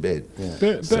always in bed.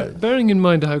 Yeah. Bearing in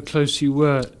mind how close you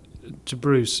were to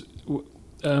Bruce,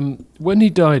 when he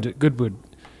died at Goodwood,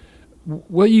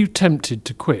 were you tempted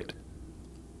to quit?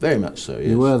 Very much so, yes.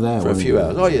 You were there for a few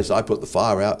hours. Oh, yes, I put the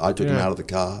fire out. I took him out of the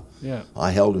car. Yeah.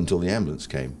 I held him until the ambulance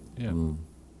came. Yeah.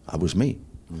 I was me.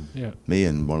 Me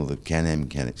and one of the Can-Am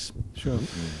mechanics. Sure.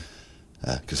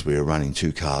 Because we were running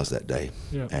 2 cars that day,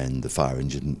 and the fire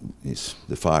engine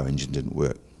didn't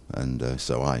work. And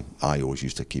so I always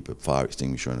used to keep a fire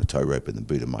extinguisher and a tow rope in the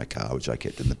boot of my car, which I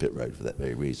kept in the pit road for that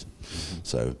very reason.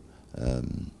 So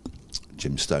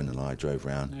Jim Stone and I drove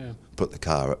around, put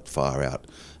the fire out,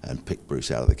 and picked Bruce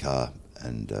out of the car.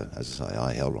 And as I say,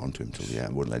 I held on to him till the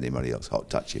end, wouldn't let anybody else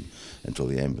touch him until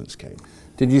the ambulance came.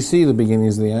 Did you see the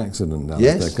beginnings of the accident down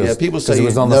there? Yes, people say it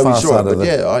was on the far side of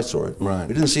the... I saw it. Right.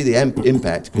 We didn't see the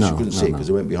impact because you couldn't see it because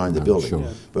it went behind the building. Sure.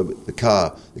 But the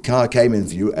car came in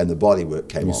view and the bodywork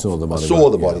came off. Saw the body I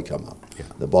saw the body come up. Yeah.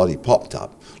 The body popped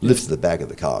up, lifted the back of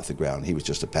the car off the ground. He was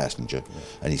just a passenger,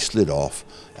 and he slid off.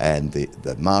 And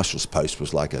the marshal's post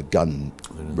was like a gun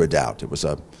redoubt. It was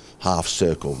a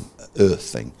half-circle earth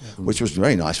thing, which was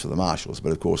very nice for the marshals,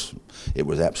 but of course it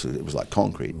was like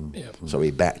concrete. So he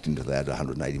backed into that at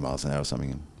 180 miles an hour or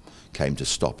something and came to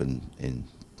stop in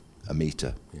a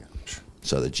metre.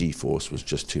 So the G-force was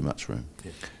just too much for him.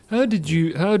 How did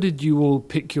you all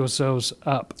pick yourselves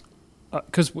up?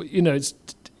 Because it's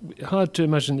hard to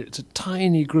imagine. It's a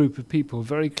tiny group of people,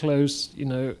 very close.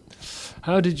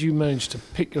 How did you manage to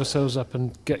pick yourselves up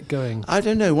and get going? I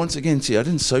don't know. Once again, I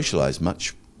didn't socialise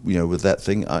much. With that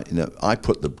thing, I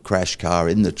put the crash car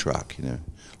in the truck,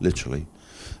 literally,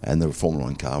 and the Formula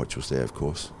One car, which was there, of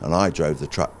course, and I drove the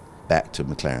truck back to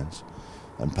McLaren's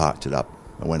and parked it up.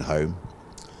 I went home,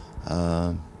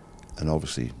 and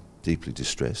obviously deeply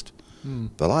distressed.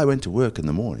 But I went to work in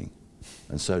the morning,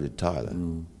 and so did Tyler.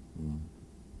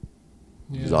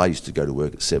 Because I used to go to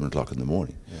work at 7 o'clock in the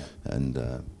morning,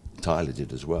 and Tyler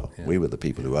did as well. We were the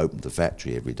people who opened the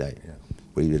factory every day.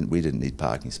 We didn't need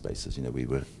parking spaces.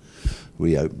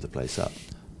 We opened the place up,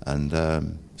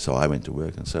 and so I went to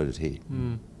work, and so did he.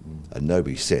 And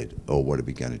nobody said, "Oh, what are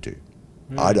we going to do?"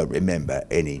 I don't remember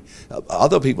any.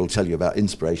 Other people tell you about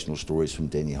inspirational stories from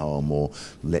Denny Hulme or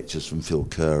lectures from Phil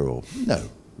Kerr, or no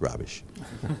rubbish.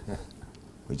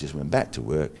 We just went back to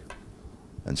work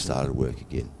and started work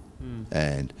again,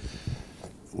 and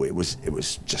it was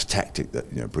just tactic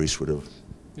that Bruce would have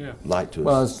liked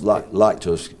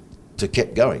to us to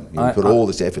keep going. We put all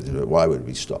this effort into it. Why would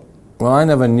we stop? Well, I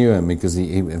never knew him because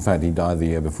he died the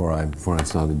year before I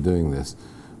started doing this.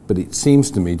 But it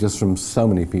seems to me, just from so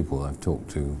many people I've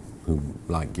talked to who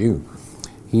like you,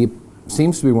 he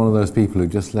seems to be one of those people who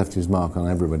just left his mark on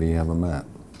everybody he ever met.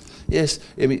 Yes,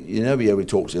 I mean, we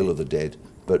talk ill of the dead,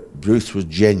 but Bruce was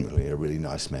genuinely a really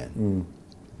nice man.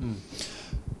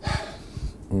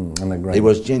 He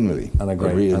was genuinely a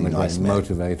really nice man.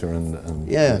 Motivator and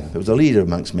he was a leader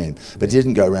amongst men, but he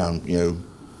didn't go around.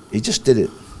 He just did it.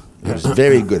 He was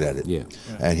very good at it,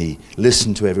 and he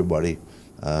listened to everybody.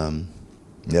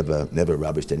 Never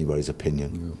rubbished anybody's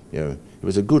opinion. He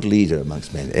was a good leader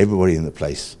amongst men. Everybody in the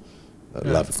place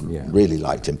really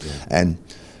liked him, and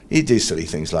he'd do silly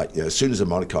things like as soon as a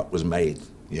monocoque was made,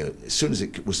 as soon as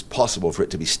it was possible for it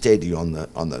to be steady on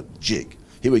the jig,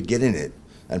 he would get in it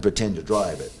and pretend to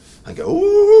drive it and go,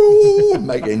 ooh, and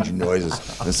make engine noises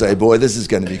and say, boy, this is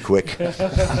going to be quick.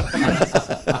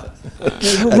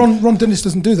 Ron Dennis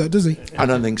doesn't do that, does he? I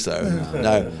don't think so,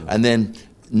 no. And then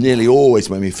nearly always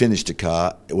when we finished a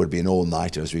car, it would be an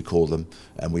all-nighter, as we call them,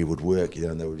 and we would work,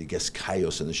 and there would be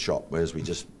chaos in the shop, whereas we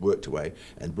just worked away.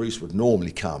 And Bruce would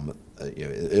normally come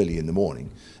early in the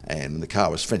morning, and when the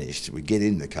car was finished, we'd get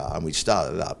in the car and we'd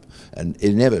start it up, and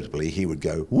inevitably he would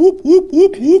go whoop, whoop,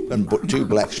 whoop, whoop, and put 2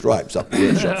 black stripes up the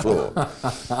workshop floor.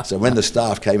 So when the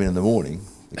staff came in the morning,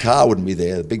 the car wouldn't be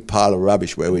there, the big pile of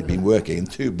rubbish where we'd been working,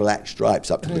 and 2 black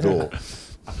stripes up to the door.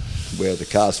 Where the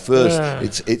car's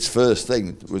its first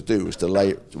thing was to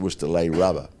lay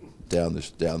rubber down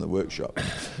the workshop.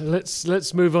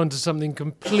 Let's move on to something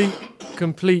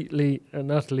completely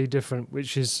and utterly different,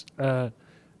 which is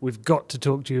we've got to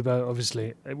talk to you about.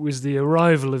 Obviously, it was the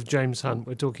arrival of James Hunt.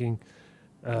 We're talking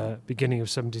beginning of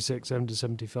 '76, end of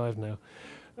 '75 now.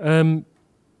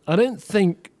 I don't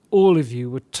think all of you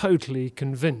were totally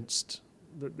convinced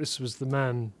that this was the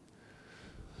man.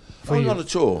 Not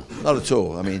at all. Not at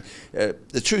all. I mean,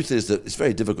 the truth is that it's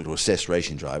very difficult to assess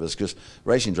racing drivers because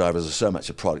racing drivers are so much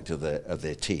a product of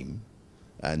their team,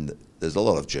 and there's a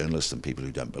lot of journalists and people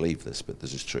who don't believe this, but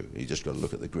this is true. You just got to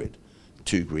look at the grid: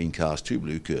 2 green cars, 2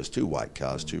 blue cars, 2 white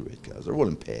cars, 2 red cars. They're all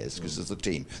in pairs because it's the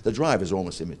team. The driver's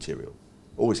almost immaterial.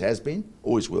 Always has been.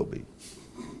 Always will be.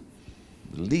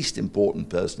 The least important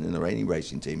person in any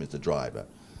racing team is the driver.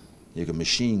 You can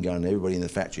machine gun everybody in the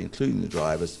factory, including the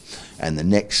drivers, and the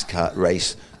next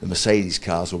race, the Mercedes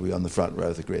cars will be on the front row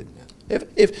of the grid.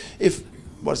 If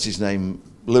what's his name,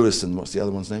 Lewis, and what's the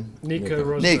other one's name? Nico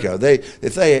Rosberg. Nico.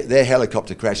 If their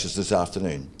helicopter crashes this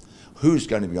afternoon, who's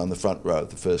going to be on the front row at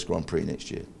the first Grand Prix next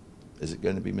year? Is it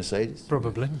going to be Mercedes?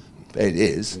 Probably. It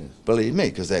is, believe me,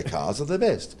 because their cars are the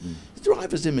best. The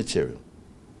driver's immaterial.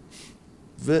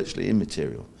 Virtually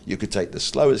immaterial. You could take the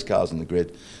slowest cars on the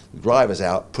grid, the drivers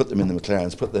out, put them in the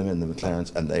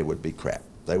McLarens, and they would be crap.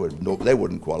 They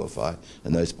wouldn't qualify,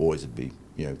 and those boys would be,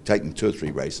 taking 2 or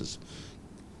 3 races.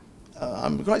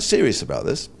 I'm quite serious about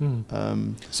this.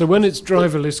 So when it's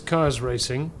driverless cars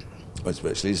racing... Well, it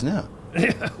virtually is now.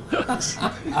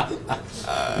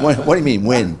 What do you mean,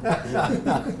 when?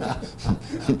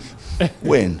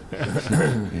 When?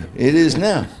 It is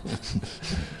now.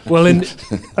 Well, in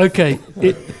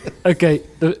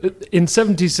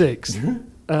 76,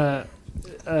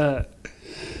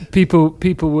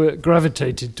 people were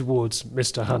gravitated towards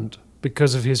Mr. Hunt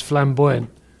because of his flamboyant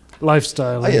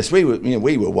lifestyle. Oh, yes, we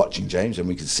were watching James, and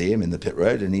we could see him in the pit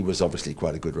road, and he was obviously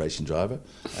quite a good racing driver,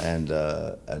 and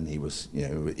he was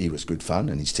good fun,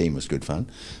 and his team was good fun,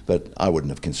 but I wouldn't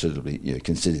have considered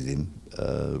him.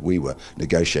 We were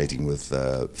negotiating with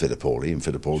Fittipaldi, and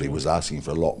Fittipaldi was asking for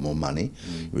a lot more money.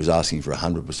 He was asking for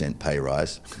 100% pay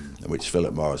rise, which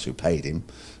Philip Morris, who paid him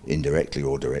indirectly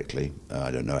or directly,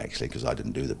 I don't know actually because I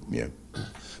didn't do the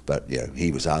But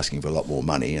he was asking for a lot more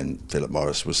money, and Philip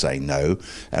Morris was saying no.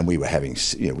 And we were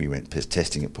we went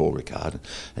testing at Paul Ricard,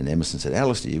 and Emerson said,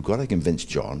 "Alistair, you've got to convince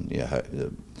John,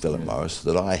 Philip Morris,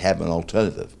 that I have an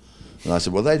alternative." And I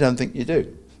said, "Well, they don't think you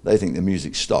do. They think the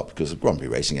music stopped because Grand Prix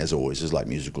racing, as always, is like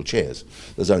musical chairs.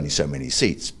 There's only so many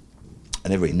seats,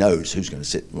 and everybody knows who's going to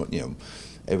sit.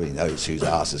 Everybody knows whose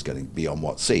ass is going to be on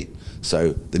what seat.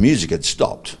 So the music had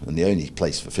stopped, and the only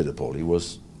place for Fittipaldi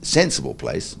was." Sensible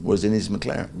place was in his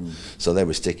McLaren. So they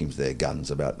were sticking to their guns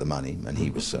about the money, and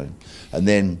he was so. And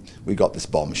then we got this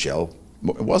bombshell.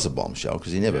 It was a bombshell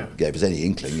because he never gave us any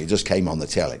inkling. It just came on the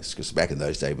telex, because back in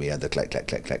those days we had the clack, clack,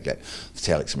 clack, clack, clack. The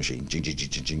telex machine, jing, jing, jing,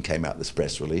 jing, jing, came out this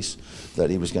press release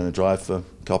that he was going to drive for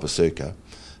Copersucar.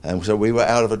 And so we were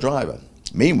out of a driver.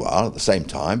 Meanwhile, at the same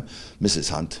time,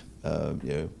 Mrs. Hunt,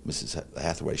 Mrs.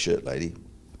 Hathaway shirt lady,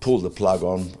 pulled the plug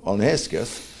on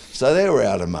Hesketh. So they were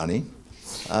out of money.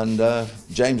 And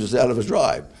James was out of a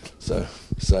drive. So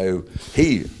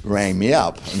he rang me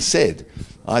up and said,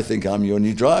 "I think I'm your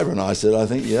new driver." And I said, "I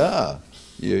think you are.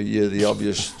 You're the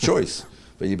obvious choice.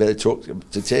 But you better talk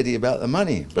to Teddy about the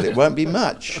money. But it won't be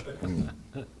much." And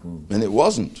it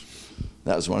wasn't.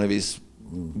 That was one of his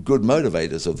good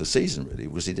motivators of the season, really,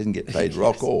 was he didn't get paid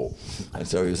rock all. And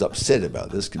so he was upset about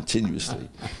this continuously.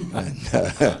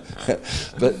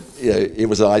 But it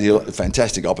was a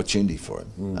fantastic opportunity for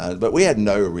him. But we had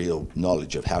no real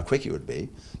knowledge of how quick he would be,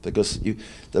 because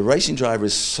the racing driver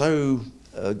is so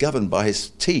governed by his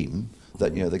team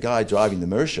that, the guy driving the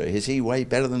Mauritia, is he way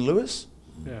better than Lewis?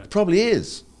 Yeah. Probably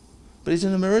is. But he's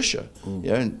in a Mauritia.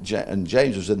 And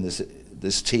James was in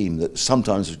this team that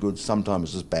sometimes was good,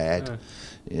 sometimes was bad.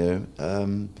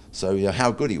 So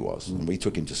how good he was. And we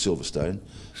took him to Silverstone,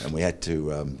 and we had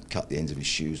to cut the ends of his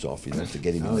shoes off, to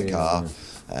get him in the car.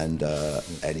 And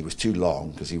he was too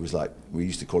long, because he was like, we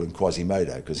used to call him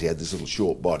Quasimodo, because he had this little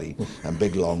short body and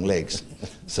big long legs.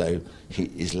 So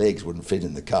his legs wouldn't fit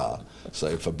in the car.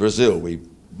 So for Brazil, we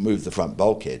moved the front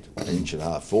bulkhead 1.5 inches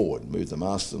forward, moved the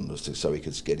master so he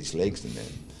could get his legs in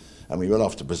there. And we went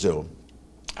off to Brazil.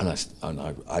 And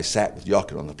I sat with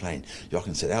Jochen on the plane.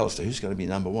 Jochen said, "Alistair, who's going to be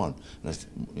number one?" And I said,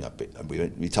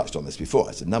 we touched on this before.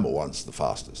 I said, "Number one's the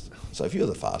fastest. So if you're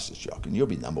the fastest, Jochen, you'll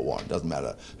be number one. Doesn't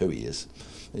matter who he is,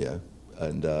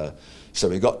 And so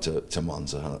we got to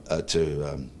Monza,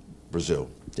 to Brazil,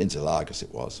 Interlagos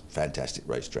it was, fantastic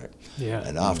racetrack. Yeah.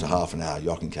 And after half an hour,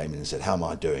 Jochen came in and said, "How am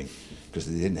I doing?" Because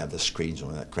they didn't have the screens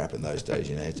on that crap in those days.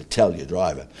 You had to tell your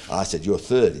driver. And I said, "You're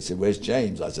third." He said, "Where's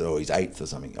James?" I said, "Oh, he's 8th or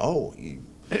something." Oh, he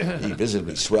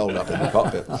visibly swelled up in the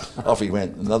cockpit. Off he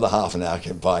went. Another half an hour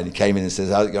came by, and he came in and says,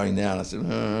 "How's it going now?" And I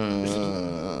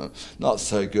said, "Not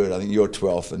so good. I think you're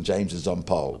 12th and James is on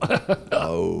pole."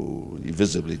 Oh, he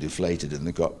visibly deflated in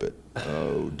the cockpit.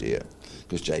 Oh dear,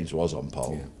 because James was on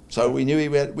pole. Yeah. So we knew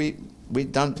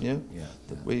we'd done.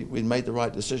 We'd made the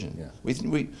right decision. Yeah.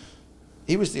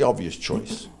 He was the obvious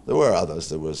choice. There were others.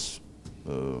 There was,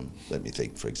 let me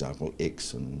think. For example,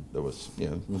 X, and there was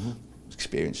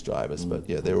experienced drivers, but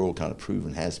they were all kind of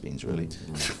proven has-beens, really.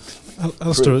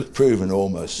 Alistair, proven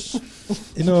almost.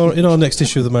 In our next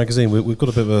issue of the magazine, we've got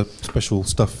a bit of a special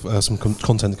stuff, some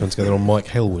content coming together on Mike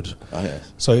Hellwood. Oh,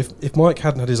 yes. So if Mike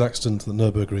hadn't had his accident at the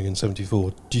Nürburgring in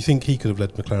 '74, do you think he could have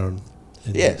led McLaren?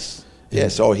 Yes.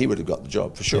 Oh, he would have got the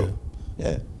job for sure.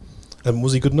 Yeah. And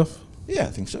was he good enough? Yeah,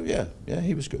 I think so. Yeah,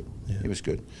 he was good. Yeah. He was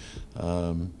good.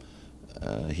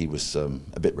 he was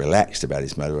a bit relaxed about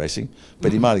his motor racing,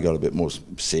 but he might have got a bit more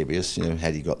serious,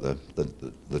 had he got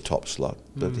the top slot.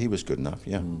 But he was good enough,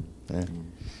 yeah.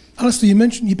 Alistair,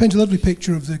 you paint a lovely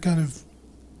picture of the kind of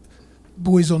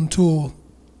boys on tour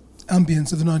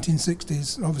ambience of the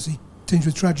 1960s, obviously tinged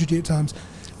with tragedy at times.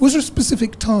 Was there a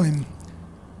specific time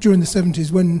during the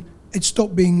 70s when it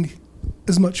stopped being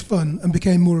as much fun and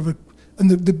became more of a, and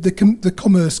the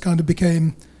commerce kind of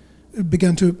began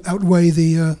to outweigh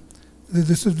the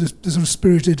sort of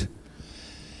spirited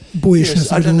boyishness?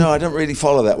 Yes, I don't know. I don't really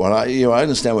follow that one. I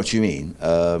understand what you mean,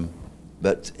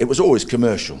 but it was always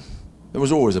commercial. It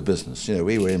was always a business.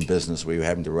 We were in business. We were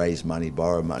having to raise money,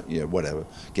 borrow money, whatever,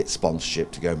 get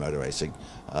sponsorship to go motor racing.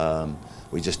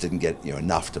 We just didn't get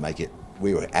enough to make it.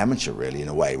 We were amateur, really, in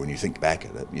a way. When you think back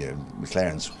at it,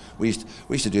 McLaren's. We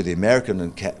used to do the American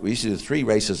and we used to do 3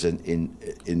 races in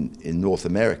North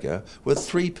America with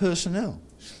 3 personnel.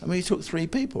 I mean, he took 3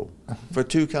 people for a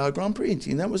 2-car Grand Prix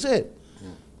team. That was it.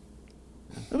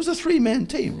 It was a 3-man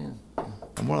team,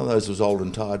 and one of those was old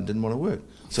and tired and didn't want to work.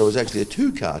 So it was actually a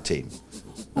 2-car team,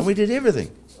 and we did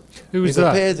everything. Who was that? We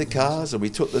prepared the cars, and we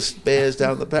took the spares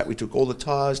down at the back. We took all the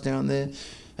tyres down there,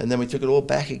 and then we took it all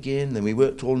back again. Then we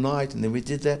worked all night, and then we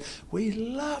did that. We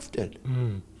loved it.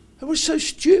 It was so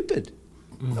stupid.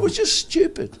 It was just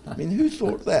stupid. I mean, who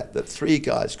thought that 3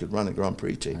 guys could run a Grand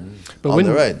Prix team on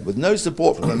their own with no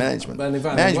support from the management?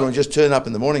 Management would just turn up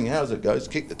in the morning, how's it goes,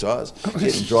 kick the tyres,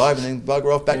 get and drive, and then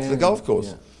bugger off back to the golf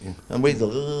course. And we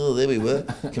thought, there we were,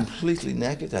 completely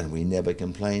knackered, and we never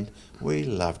complained. We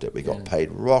loved it. We got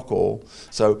paid rock all.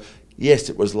 So, yes,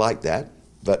 it was like that,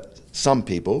 but some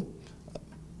people,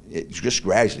 it just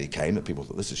gradually came that people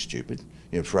thought, this is stupid.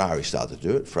 Ferrari started to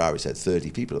do it. Ferraris had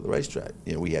 30 people at the racetrack.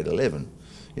 We had 11.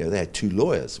 They had 2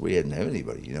 lawyers. We didn't have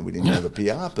anybody. We didn't have a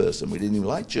PR person. We didn't even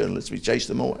like journalists. We chased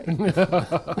them away.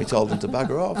 We told them to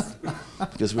bugger off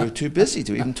because we were too busy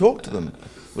to even talk to them.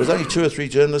 There was only 2 or 3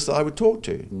 journalists that I would talk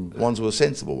to. Ones were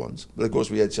sensible ones. But of course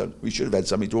we should have had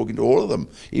somebody talking to all of them,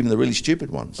 even the really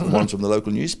stupid ones, the ones from the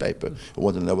local newspaper who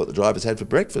wanted to know what the drivers had for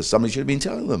breakfast. Somebody should have been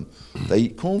telling them. They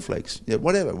eat cornflakes.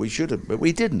 Whatever. We should have, but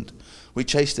we didn't. We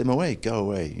chased them away. Go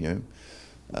away,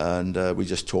 And we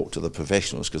just talked to the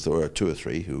professionals because there were 2 or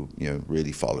 3 who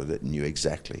really followed it and knew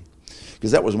exactly.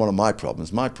 Because that was one of my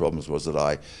problems. My problems was that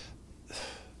I,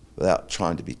 without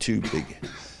trying to be too big,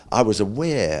 I was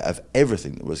aware of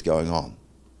everything that was going on.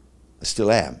 I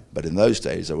still am, but in those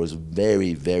days I was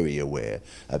very, very aware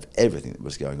of everything that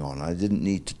was going on. I didn't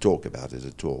need to talk about it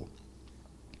at all.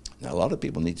 Now, a lot of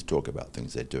people need to talk about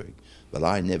things they're doing, but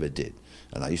I never did.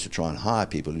 And I used to try and hire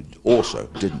people who also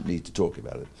didn't need to talk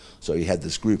about it. So you had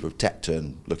this group of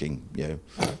taciturn-looking,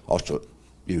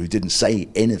 who didn't say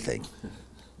anything,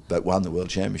 but won the World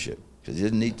Championship. Because you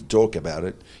didn't need to talk about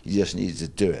it, you just needed to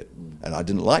do it. And I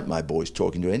didn't like my boys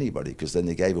talking to anybody, because then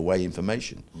they gave away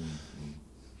information.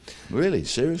 Really,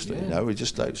 seriously, we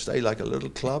just stay like a little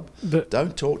club.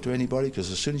 Don't talk to anybody,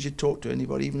 because as soon as you talk to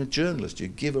anybody, even a journalist, you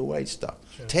give away stuff.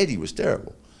 Sure. Teddy was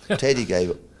terrible. Teddy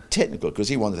gave technical, because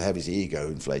he wanted to have his ego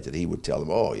inflated. He would tell them,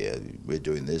 oh yeah, we're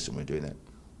doing this and we're doing that.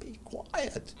 Be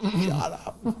quiet, shut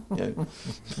up.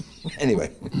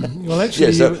 Anyway, well,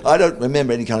 actually, so I don't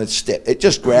remember any kind of step. It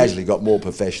just gradually got more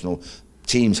professional.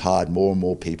 Teams hired more and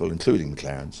more people, including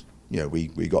McLaren's.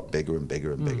 We got bigger and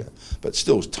bigger and bigger, but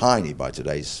still tiny by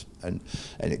today's, and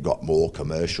it got more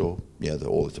commercial.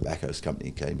 All the tobacco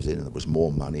company came in, and there was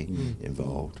more money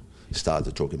involved.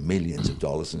 Started talking millions of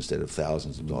dollars instead of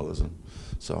thousands of dollars and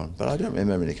so on. But I don't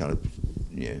remember any kind of,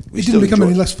 It didn't become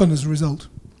any less fun as a result.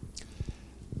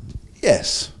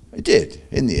 Yes, it did.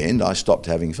 In the end, I stopped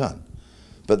having fun.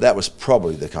 But that was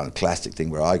probably the kind of classic thing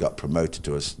where I got promoted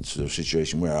to a sort of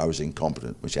situation where I was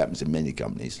incompetent, which happens in many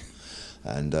companies.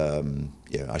 And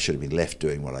I should have been left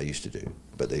doing what I used to do.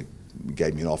 But they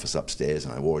gave me an office upstairs,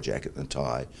 and I wore a jacket and a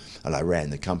tie, and I ran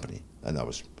the company. And I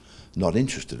was not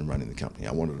interested in running the company.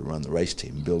 I wanted to run the race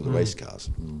team and build the race cars.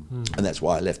 And that's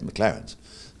why I left McLaren's,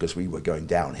 because we were going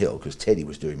downhill, because Teddy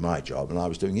was doing my job and I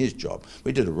was doing his job.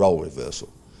 We did a role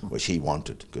reversal, which he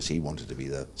wanted, because he wanted to be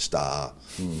the star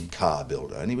car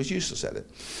builder, and he was useless at it.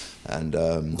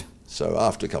 And so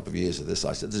after a couple of years of this,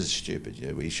 I said, this is stupid.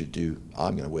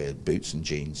 I'm going to wear boots and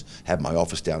jeans, have my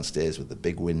office downstairs with the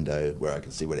big window where I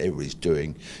can see what everybody's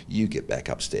doing. You get back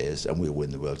upstairs and we'll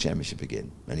win the World Championship again.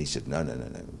 And he said, no,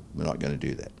 we're not going to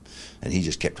do that. And he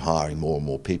just kept hiring more and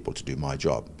more people to do my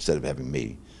job instead of having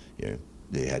me.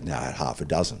 They had now had half a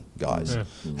dozen guys,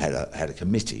 had a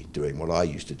committee doing what I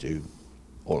used to do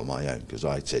all on my own, because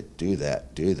I said, do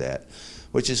that,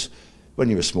 which is, when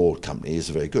you're a small company, is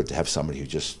very good to have somebody who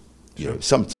just,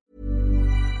 some.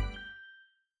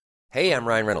 Hey, I'm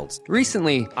Ryan Reynolds.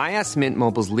 Recently, I asked Mint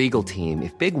Mobile's legal team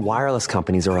if big wireless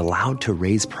companies are allowed to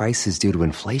raise prices due to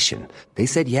inflation. They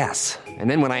said yes. And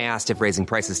then when I asked if raising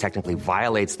prices technically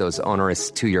violates those onerous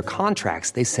two-year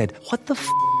contracts, they said, "What the f***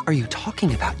 are you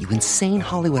talking about, you insane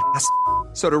Hollywood ass?"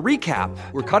 So to recap,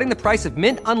 we're cutting the price of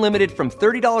Mint Unlimited from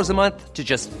 $30 a month to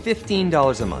just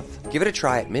 $15 a month. Give it a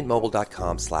try at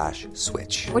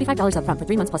mintmobile.com/switch. $45 up front for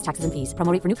 3 months plus taxes and fees.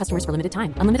 Promo rate for new customers for limited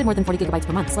time. Unlimited more than 40 gigabytes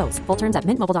per month. Slows full terms at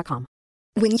mintmobile.com.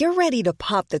 When you're ready to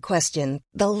pop the question,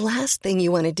 the last thing you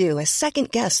want to do is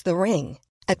second-guess the ring.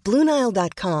 At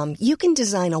BlueNile.com, you can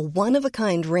design a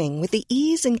one-of-a-kind ring with the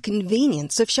ease and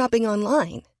convenience of shopping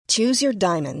online. Choose your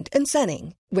diamond and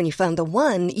setting. When you find the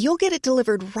one, you'll get it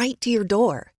delivered right to your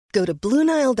door. Go to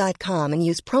BlueNile.com and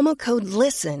use promo code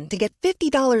LISTEN to get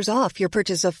 $50 off your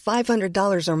purchase of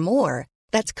 $500 or more.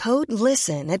 That's code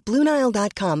LISTEN at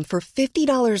BlueNile.com for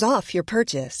 $50 off your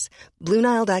purchase.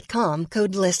 BlueNile.com,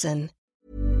 code LISTEN.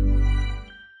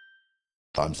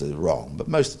 Times they're wrong, but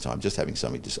most of the time just having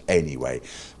something just anyway.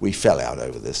 We fell out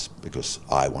over this because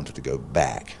I wanted to go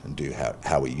back and do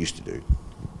how we used to do.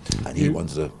 And he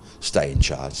wanted to stay in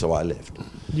charge, so I left.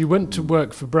 You went to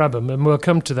work for Brabham, and we'll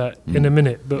come to that in a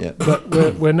minute,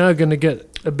 but we're now going to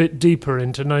get a bit deeper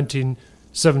into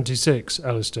 1976,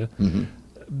 Alistair,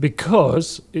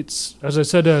 because it's, as I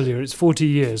said earlier, it's 40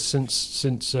 years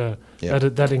since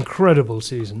that incredible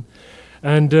season.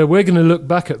 And we're going to look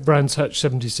back at Brands Hatch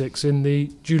 76 in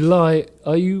the July.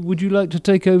 Would you like to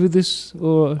take over this?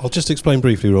 Or I'll just explain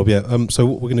briefly, Rob. So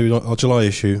what we're going to do, our July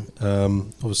issue,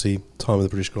 obviously time of the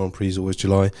British Grand Prix is always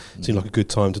July. It seemed like a good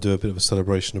time to do a bit of a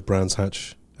celebration of Brands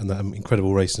Hatch and that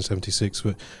incredible race in 76,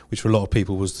 which for a lot of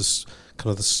people was this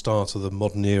kind of the start of the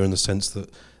modern era, in the sense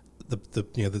that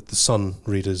the Sun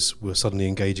readers were suddenly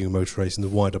engaging in motor racing, the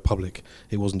wider public.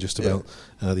 It wasn't just about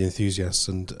the enthusiasts,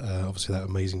 and obviously that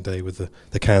amazing day with the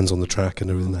cans on the track and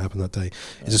everything that happened that day.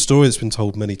 It's a story that's been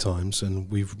told many times,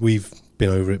 and we've been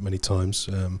over it many times.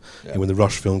 And when the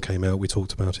Rush film came out, we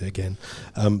talked about it again.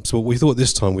 So what we thought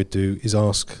this time we'd do is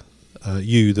ask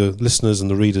you, the listeners and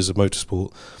the readers of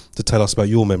Motorsport, to tell us about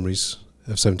your memories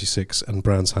of 76 and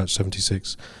Brands Hatch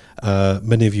 76.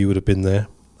 Many of you would have been there.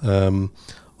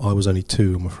 I was only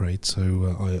 2, I'm afraid,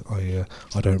 so I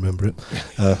don't remember it.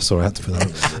 Sorry, I had to put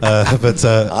that up. But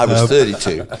I was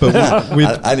 32, but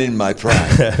and in my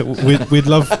prime. We'd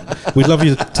love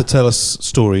you to tell us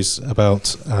stories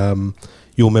about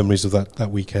your memories of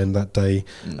that weekend, that day.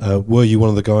 Were you one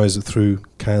of the guys that threw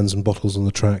cans and bottles on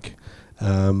the track?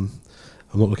 I'm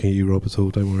not looking at you, Rob, at all.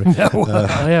 Don't worry. No,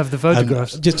 I have the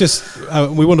photographs.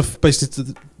 We want to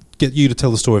basically get you to tell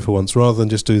the story for once, rather than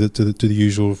just do the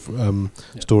usual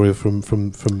story from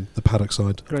the paddock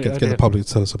side. Get the public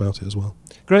to tell us about it as well.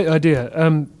 Great idea.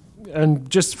 And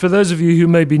just for those of you who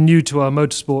may be new to our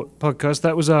Motorsport podcast,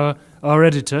 that was our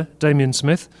editor, Damien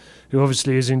Smith, who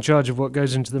obviously is in charge of what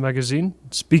goes into the magazine,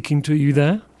 speaking to you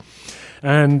there.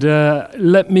 And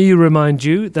let me remind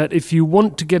you that if you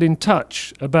want to get in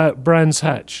touch about Brands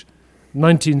Hatch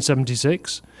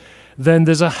 1976, then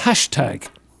there's a hashtag.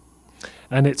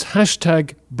 And it's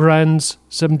hashtag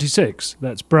Brands76.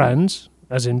 That's Brands,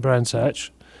 as in Brands Hatch,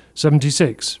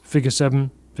 76, figure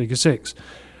 7, figure 6.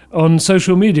 On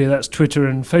social media, that's Twitter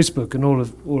and Facebook, and all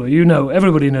of you know,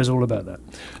 everybody knows all about that.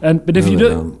 But if you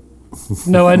don't,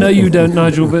 no, I know you don't,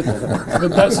 Nigel, but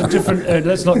that's a different.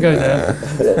 Let's not go there.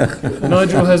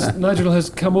 Nigel has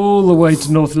come all the way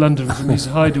to North London from his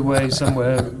hideaway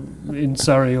somewhere in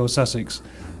Surrey or Sussex.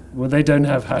 Well, they don't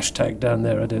have hashtag down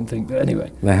there, I don't think. But anyway,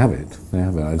 they have it.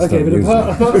 Okay, but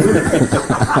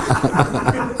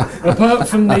apart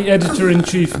from the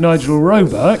editor-in-chief Nigel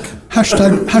Roebuck,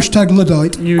 hashtag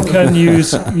Luddite. You can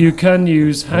use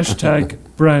hashtag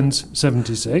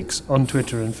Brands76 on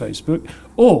Twitter and Facebook,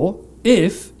 or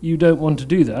if you don't want to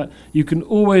do that, you can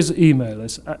always email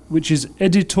us, which is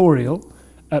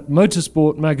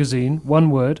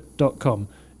editorial@motorsportmagazine.com.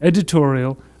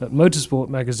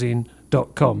 Editorial@motorsportmagazine.com.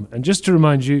 And just to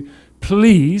remind you,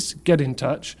 please get in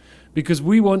touch, because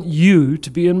we want you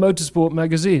to be in Motorsport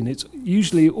Magazine. It's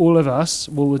usually all of us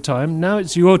all the time. Now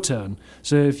it's your turn.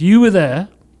 So if you were there,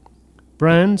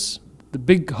 Brands, the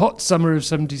big hot summer of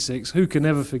 76, who can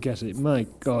ever forget it? My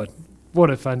God, what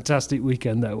a fantastic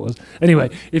weekend that was. Anyway,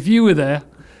 if you were there,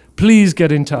 please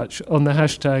get in touch on the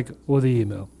hashtag or the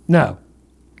email. Now,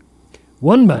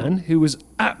 one man who was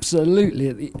absolutely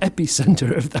at the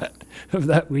epicenter of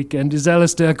that weekend is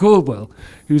Alistair Caldwell,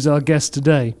 who's our guest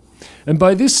today. And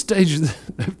by this stage of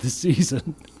the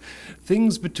season,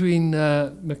 things between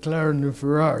McLaren and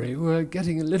Ferrari were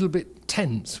getting a little bit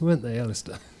tense, weren't they,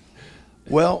 Alistair?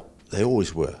 Well, they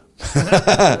always were.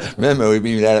 Remember, we've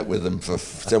been at it with them for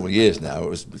several years now. It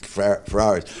was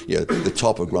Ferraris. The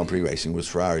top of Grand Prix racing was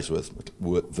Ferraris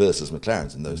versus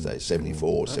McLarens in those days,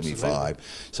 74, 75.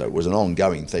 So it was an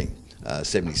ongoing thing.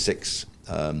 76,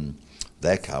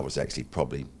 their car was actually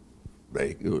probably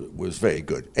very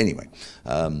good. Anyway,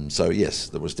 so yes,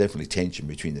 there was definitely tension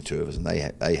between the two of us, and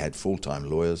they had full-time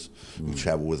lawyers who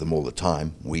travelled with them all the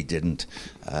time. We didn't,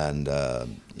 and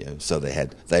so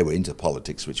they were into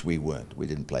politics, which we weren't. We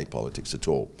didn't play politics at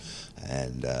all,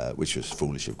 and which was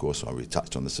foolish, of course. We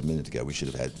touched on this a minute ago. We should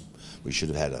have had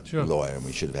a lawyer, and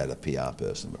we should have had a PR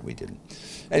person, but we didn't.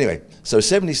 Anyway, so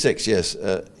 76, yes,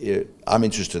 I'm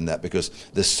interested in that because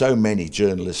there's so many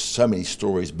journalists, so many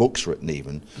stories, books written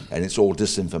even, and it's all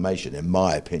disinformation, in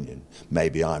my opinion.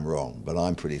 Maybe I'm wrong, but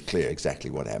I'm pretty clear exactly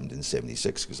what happened in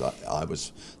 76 because I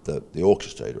was the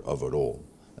orchestrator of it all.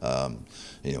 I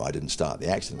didn't start the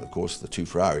accident, of course. The two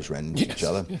Ferraris ran into each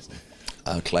other.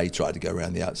 Clay tried to go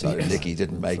around the outside. Yes. Nicky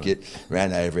didn't make it.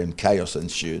 Ran over him. Chaos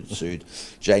ensued.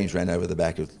 James ran over the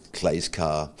back of Clay's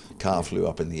car. Car flew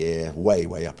up in the air, way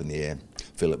up in the air.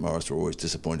 Philip Morris were always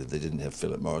disappointed they didn't have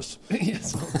Philip Morris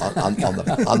underneath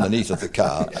of the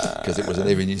car because it was in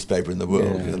every newspaper in the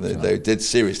world. They did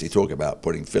seriously talk about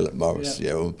putting Philip Morris,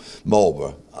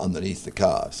 Marlborough underneath the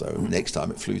car. So next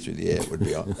time it flew through the air, it would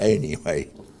be on. Anyway.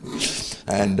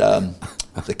 And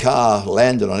the car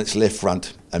landed on its left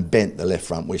front and bent the left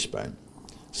front wishbone.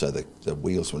 So the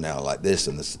wheels were now like this,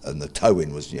 and the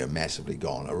toe-in was massively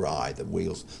gone awry.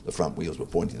 The front wheels were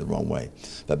pointing the wrong way.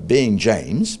 But being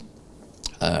James,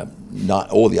 not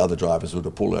all the other drivers would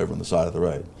have pulled over on the side of the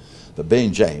road. But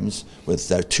being James, with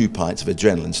those 2 pints of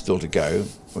adrenaline still to go,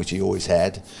 which he always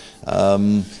had,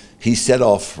 he set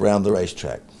off round the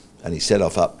racetrack, and he set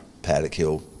off up Paddock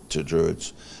Hill to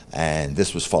Druids. And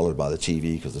this was followed by the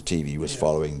TV because the TV was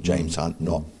following James Hunt,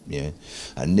 and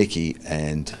Nicky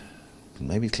and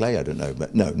maybe Clay, I don't know,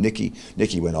 but no, Nicky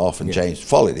went off and James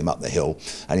followed him up the hill,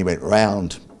 and he went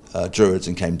round Druids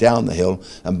and came down the hill,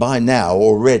 and by now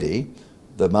already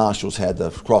the marshals had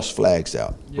the cross flags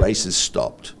out. Races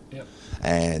stopped,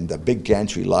 and the big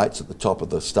gantry lights at the top of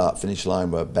the start-finish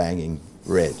line were banging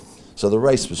red, so the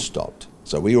race was stopped.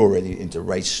 So we were already into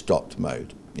race stopped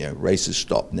mode. Race is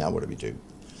stopped, now what do we do?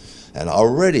 And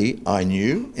already I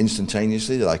knew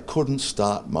instantaneously that I couldn't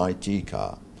start my G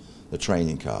car, the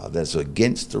training car. That's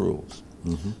against the rules.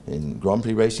 Mm-hmm. In Grand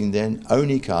Prix racing then,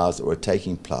 only cars that were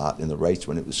taking part in the race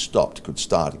when it was stopped could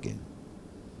start again.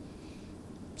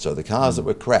 So the cars that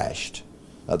were crashed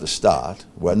at the start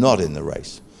were not in the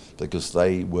race because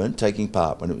they weren't taking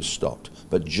part when it was stopped.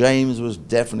 But James was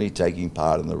definitely taking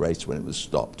part in the race when it was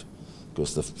stopped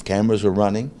because the cameras were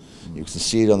running. You can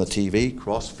see it on the TV,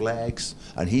 cross flags,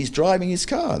 and he's driving his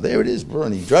car. There it is,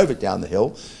 and he drove it down the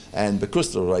hill, and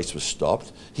because the race was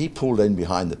stopped, he pulled in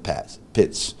behind the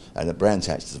pits, and the Brands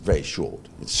Hatch is very short.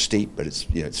 It's steep, but it's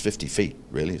 50 feet,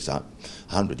 really. It's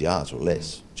 100 yards or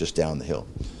less, just down the hill.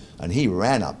 And he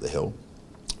ran up the hill,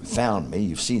 found me.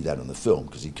 You've seen that on the film,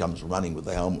 because he comes running with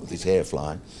the helmet with his hair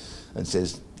flying, and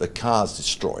says, the car's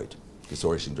destroyed. Because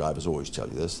racing drivers always tell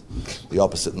you this. The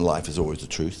opposite in life is always the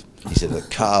truth. He said, the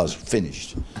car's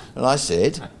finished. And I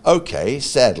said, okay,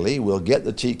 sadly, we'll get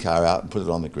the T-car out and put it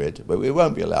on the grid, but we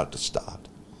won't be allowed to start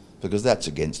because that's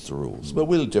against the rules, but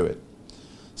we'll do it.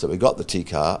 So we got the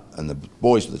T-car, and the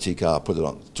boys with the T-car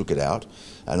took it out,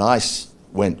 and I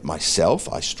went myself.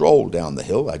 I strolled down the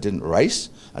hill. I didn't race,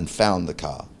 and found the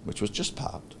car, which was just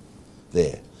parked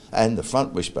there. And the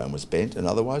front wishbone was bent, and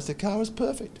otherwise the car was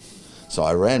perfect. So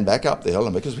I ran back up the hill,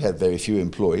 and because we had very few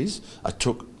employees, I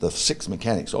took the 6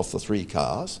 mechanics off the 3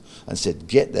 cars and said,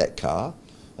 get that car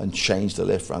and change the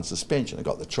left front suspension. I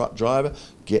got the truck driver,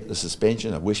 get the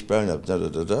suspension, a wishbone,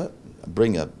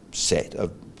 bring a set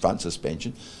of front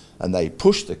suspension, and they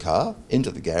pushed the car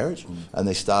into the garage and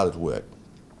they started work.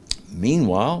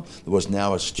 Meanwhile, there was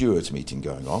now a stewards meeting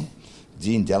going on.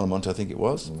 Dean Delamont, I think it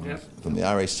was, from the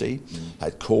RAC,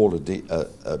 had called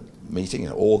a meeting,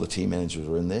 and all the team managers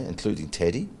were in there, including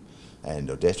Teddy and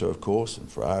Odetto, of course,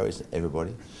 and Ferraris, and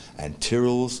everybody, and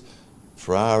Tyrrell's,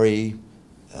 Ferrari,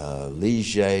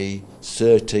 Ligier,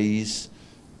 Surtees.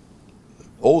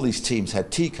 All these teams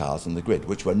had T-cars on the grid,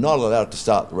 which were not allowed to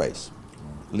start the race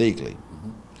legally.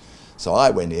 So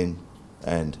I went in,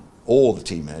 and all the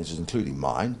team managers, including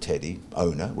mine, Teddy,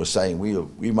 owner, were saying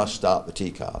we must start the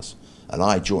T-cars. And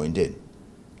I joined in,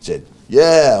 said,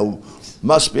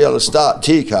 must be able to start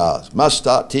T-cars, must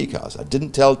start T-cars. I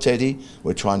didn't tell Teddy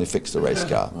we're trying to fix the race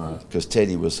car, because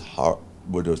Teddy would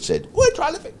have said, we're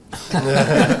trying to fix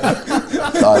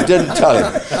So I didn't tell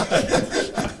him.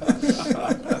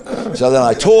 So then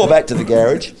I tore back to the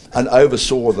garage and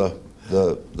oversaw the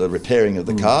the repairing of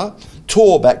the car,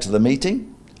 tore back to the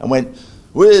meeting and went,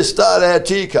 "We'll start our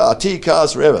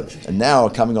T-cars forever." And now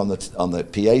coming on the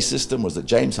PA system was that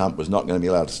James Hunt was not going to be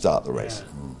allowed to start the race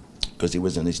because he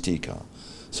was in his T-car.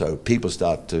 So people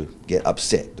started to get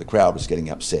upset. The crowd was getting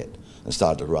upset and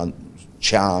started to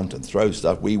chant and throw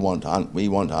stuff. "We want Hunt, we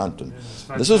want Hunt." And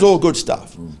this was all good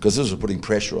stuff because this was putting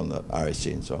pressure on the RAC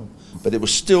and so on. But it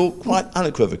was still quite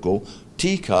unequivocal.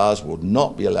 T-cars would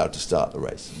not be allowed to start the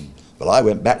race. But I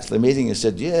went back to the meeting and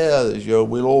said,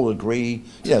 we'll all agree.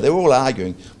 They were all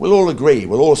arguing. We'll all agree.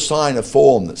 We'll all sign a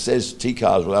form that says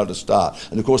T-cars are allowed to start.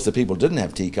 And of course the people who didn't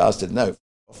have T-cars said, "No,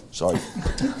 sorry."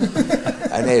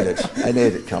 An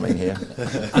edit coming here.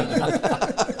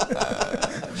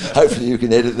 Hopefully you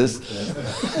can edit this.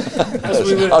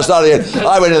 I'll start again.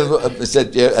 I went and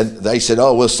said, and they said,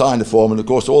 "Oh, we'll sign the form." And of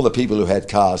course all the people who had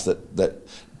cars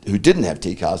who didn't have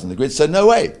T-cars in the grid said, "No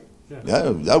way.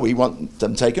 No, we want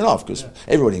them taken off," because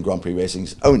everybody in Grand Prix racing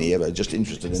is only ever just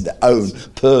interested in their own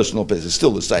personal business. It's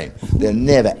still the same. They'll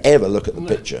never ever look at the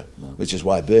picture, which is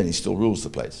why Bernie still rules the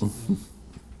place.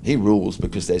 He rules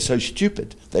because they're so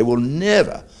stupid. They will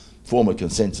never form a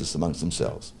consensus amongst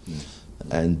themselves.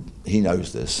 And he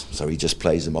knows this, so he just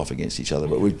plays them off against each other.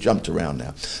 But we've jumped around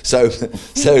now. So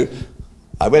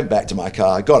I went back to my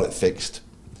car, got it fixed,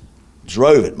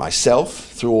 drove it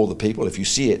myself through all the people. If you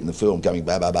see it in the film going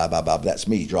blah, blah, blah, blah, blah, that's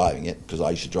me driving it, because I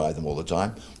used to drive them all the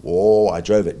time. I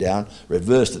drove it down,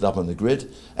 reversed it up on the grid,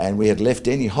 and we had left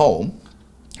Denny Holm,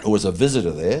 who was a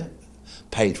visitor there,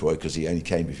 paid for it because he only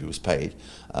came if he was paid,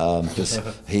 because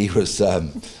he was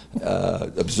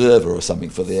observer or something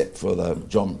for the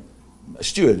John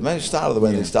Stewart. Maybe started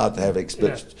when they started to have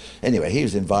experts. Anyway, he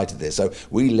was invited there, so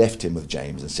we left him with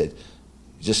James and said,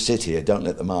 "Just sit here, don't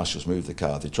let the marshals move the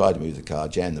car." They tried to move the car,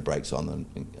 jam the brakes on them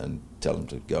and tell them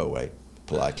to go away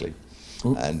politely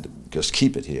and just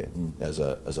keep it here as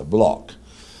a block.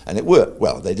 And it worked.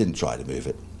 Well, they didn't try to move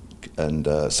it. And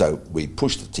so we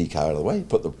pushed the T-car out of the way,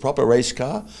 put the proper race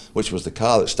car, which was the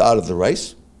car that started the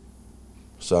race.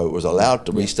 So it was allowed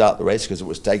to restart the race because it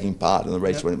was taking part in the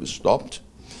race when it was stopped.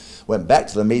 Went back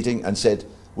to the meeting and said,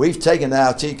 "We've taken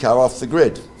our T-car off the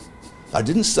grid." I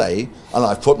didn't say, "and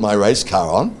I've put my race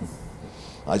car on."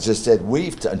 I just said,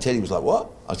 and Teddy was like,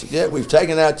 "What?" I said, "Yeah, we've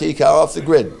taken our T-car off the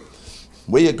grid.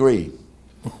 We agree."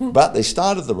 But they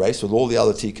started the race with all the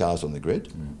other T-cars on the grid,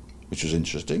 which was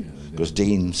interesting, because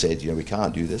Dean said, "We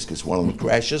can't do this because one of them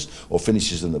crashes or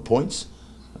finishes in the points.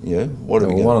 What are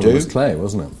we going to do?" One of them was Clay,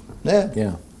 wasn't it?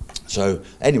 Yeah. So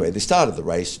anyway, they started the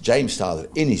race. James started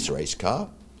in his race car,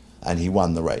 and he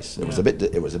won the race. It was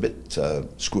a bit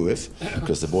screw-iff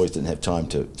because the boys didn't have time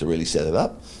to really set it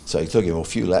up. So it took him a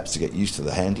few laps to get used to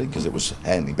the handling, because it was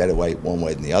handling better one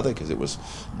way than the other, because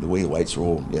the wheel weights were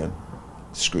all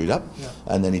screwed up.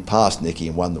 And then he passed Nicky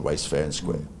and won the race fair and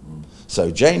square. So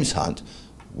James Hunt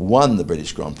won the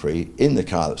British Grand Prix in the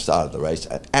car that started the race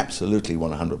at absolutely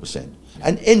 100%.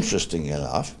 And interestingly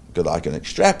enough, because I can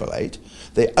extrapolate,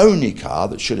 the only car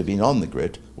that should have been on the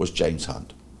grid was James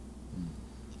Hunt.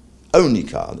 Only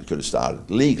car that could have started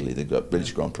legally the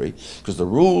British Grand Prix, because the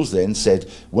rules then said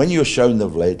when you're shown the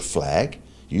red flag,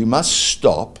 you must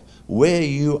stop where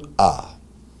you are.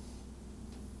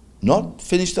 Not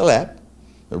finish the lap.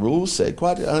 The rules said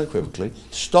quite unequivocally,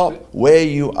 stop where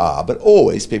you are, but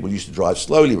always people used to drive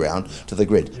slowly round to the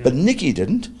grid. But Nicky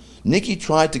didn't. Nicky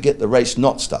tried to get the race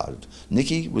not started.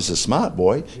 Nicky was a smart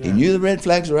boy. He knew the red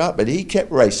flags were out, but he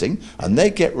kept racing, and they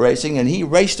kept racing, and he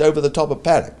raced over the top of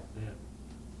Paddock.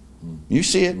 You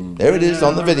see it, there it is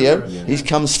on the video. He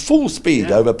comes full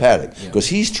speed over Paddock because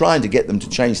he's trying to get them to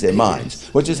change their minds,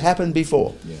 which has happened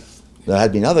before. There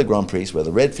had been other Grand Prix where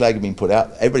the red flag had been put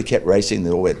out, everybody kept racing,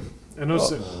 they all went,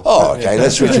 okay,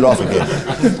 let's switch it off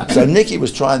again. So Nicky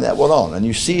was trying that one on, and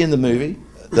you see in the movie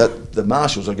that the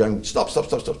marshals are going, stop.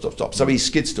 So he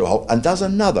skids to a halt and does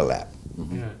another lap.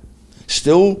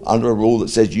 Still under a rule that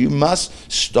says you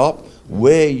must stop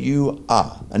where you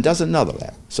are, and does another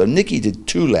lap. So Nicky did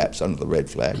 2 laps under the red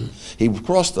flag. He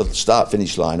crossed the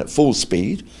start-finish line at full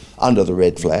speed under the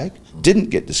red flag, didn't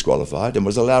get disqualified, and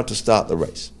was allowed to start the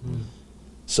race.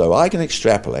 So I can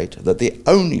extrapolate that the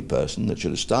only person that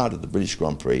should have started the British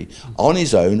Grand Prix on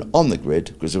his own, on the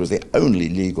grid, because it was the only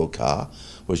legal car,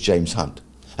 was James Hunt.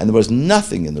 And there was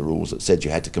nothing in the rules that said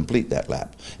you had to complete that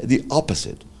lap. The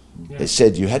opposite. It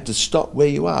said you had to stop where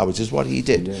you are, which is what he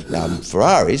did. Now,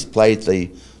 Ferraris played the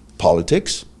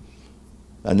politics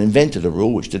and invented a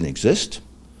rule which didn't exist.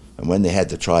 And when they had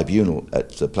the tribunal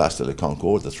at the Place de la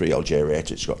Concorde, the 3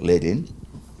 Algeriatics got led in.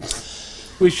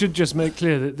 we should just make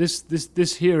clear that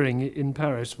this hearing in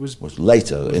Paris was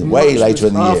later, way later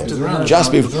in the year,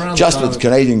 just with the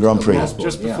Canadian Grand Prix.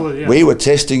 Just before, yeah. We were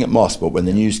testing at Mosport when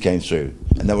the news came through,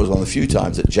 and that was one of the few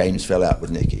times that James fell out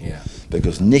with Nicky,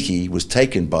 because Nicky was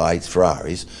taken by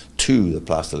Ferraris to the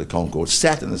Place de la Concorde,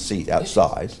 sat in the seat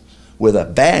outside with a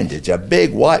bandage, a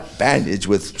big white bandage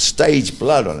with stage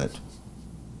blood on it.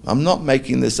 I'm not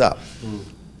making this up.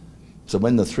 So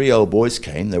when the 3 old boys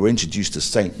came, they were introduced to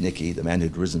Saint Nicky, the man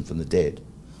who'd risen from the dead,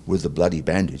 with the bloody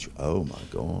bandage. Oh my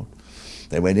God.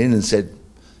 They went in and said,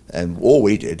 and all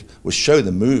we did was show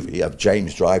the movie of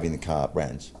James driving the car at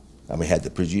Brands. And we had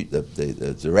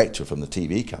the director from the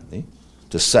TV company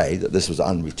to say that this was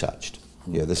unretouched.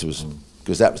 Yeah, this was,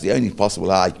 because that was the only possible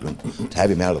argument to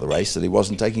have him out of the race, that he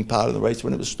wasn't taking part in the race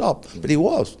when it was stopped. But he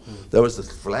was. There was the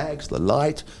flags, the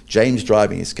light, James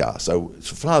driving his car. So as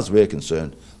far as we're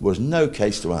concerned, there was no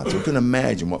case to answer. We couldn't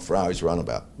imagine what Ferraris were on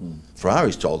about.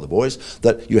 Ferraris told the boys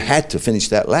that you had to finish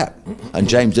that lap, and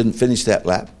James didn't finish that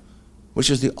lap, which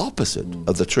is the opposite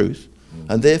of the truth,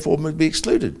 and therefore would be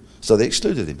excluded. So they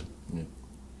excluded him.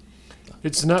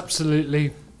 It's an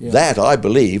absolutely... That, I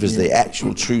believe, is the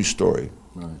actual true story.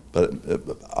 Right. But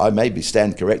I may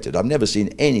stand corrected. I've never seen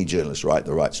any journalist write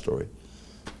the right story.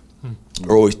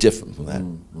 They're always different from that.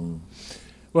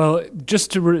 Well,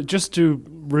 just to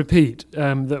repeat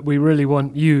that we really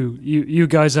want you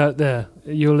guys out there,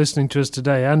 you're listening to us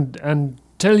today, and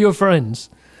tell your friends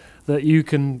that you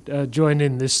can join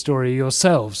in this story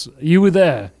yourselves. You were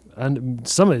there, and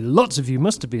lots of you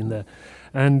must have been there,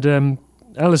 and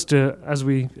Alistair, as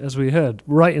we heard,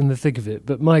 right in the thick of it.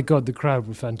 But my God, the crowd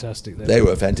were fantastic. They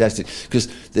were fantastic, because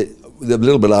the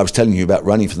little bit I was telling you about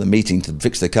running from the meeting to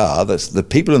fix the car, that's the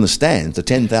people in the stands, the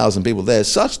 10,000 people there,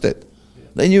 sussed it.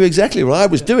 They knew exactly what I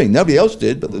was doing. Nobody else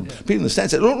did, but the people in the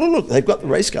stand said, look, they've got the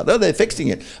race car. They're fixing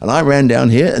it. And I ran down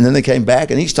here, and then they came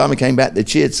back, and each time I came back, they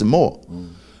cheered some more.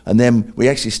 And then we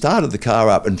actually started the car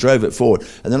up and drove it forward.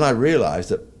 And then I realised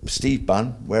that Steve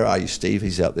Bunn, where are you, Steve?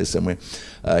 He's out there somewhere.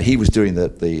 He was doing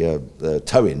the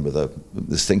tow-in with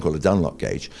this thing called a Dunlop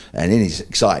gauge. And in his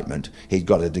excitement, he'd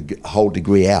got a whole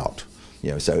degree out. You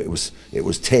know, so it was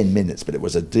 10 minutes, but it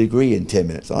was a degree in 10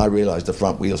 minutes. And I realised the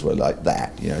front wheels were like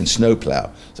that, you know, in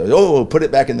snowplow. So, we'll put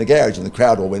it back in the garage, and the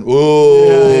crowd all went,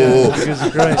 whoa! It was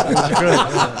great.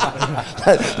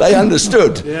 They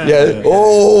understood. It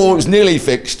was nearly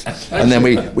fixed. And then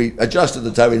we adjusted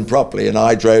the tow in properly, and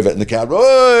I drove it, and the crowd,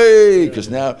 oi! Because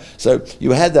now, so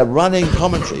you had that running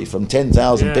commentary from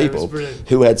 10,000 people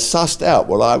who had sussed out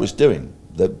what I was doing.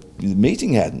 The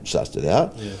meeting hadn't sussed it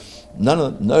out. Yeah.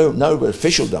 No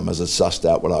officialdom has sussed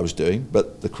out what I was doing,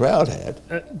 but the crowd had.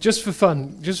 Just for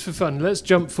fun, let's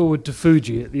jump forward to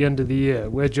Fuji at the end of the year,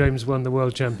 where James won the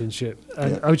World Championship,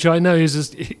 which I know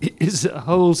is a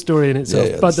whole story in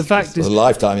itself. But the fact is, a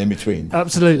lifetime in between.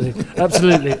 Absolutely,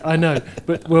 I know.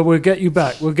 But we'll get you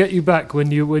back. We'll get you back when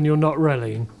you're not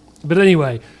rallying. But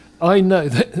anyway, I know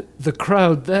that the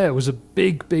crowd there was a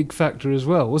big factor as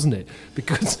well, wasn't it?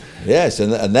 Because yes,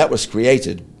 and that was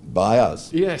created by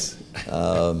us. Yes.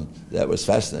 That was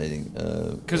fascinating.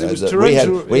 Because it was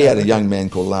torrential. We had a young man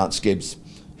called Lance Gibbs,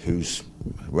 who's,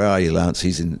 where are you, Lance?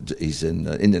 He's in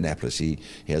Indianapolis. He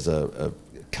has a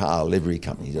car livery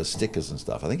company. He does stickers and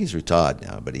stuff. I think he's retired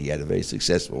now, but he had a very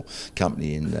successful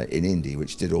company in Indy,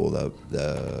 which did all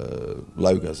the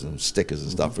logos and stickers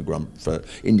and stuff for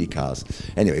Indy cars.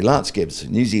 Anyway, Lance Gibbs,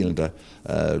 New Zealander,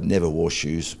 never wore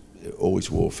shoes, always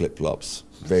wore flip-flops,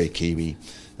 very Kiwi.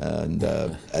 And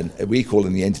we call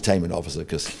him the entertainment officer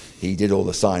because he did all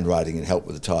the sign writing and helped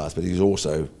with the tyres, but he was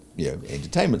also,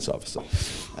 entertainment officer.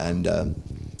 And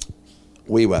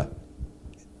we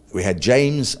had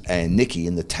James and Nicky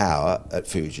in the tower at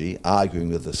Fuji arguing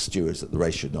with the stewards that the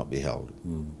race should not be held,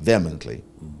 vehemently,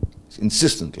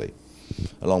 insistently,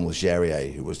 along with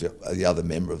Jarier, who was the other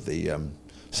member of the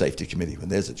safety committee. When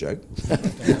there's a joke,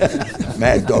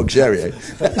 Mad Dog Jarier.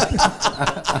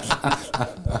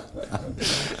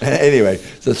 Anyway,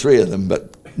 the three of them,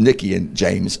 but Nicky and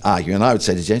James arguing, and I would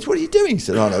say to James, "What are you doing?" He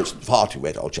said, "Oh no, it's far too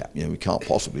wet, old chap. We can't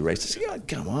possibly race." I said, "Yeah,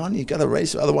 come on, you got to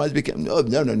race, otherwise we can." Oh,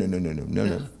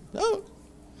 no.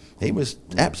 He was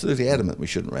absolutely adamant we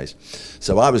shouldn't race.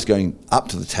 So I was going up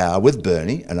to the tower with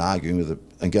Bernie and arguing with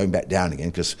and going back down again,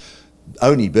 because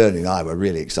only Bernie and I were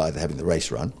really excited having the race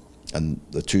run. And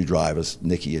the two drivers,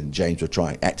 Nicky and James, were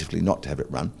trying actively not to have it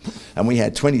run. And we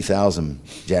had 20,000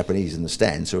 Japanese in the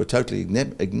stands who were totally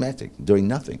enigmatic, doing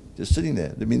nothing, just sitting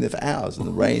there. They'd been there for hours in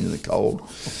the rain and the cold.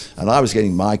 And I was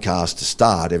getting my cars to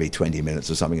start every 20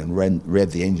 minutes or something and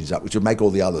rev the engines up, which would make all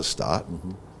the others start.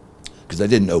 Because they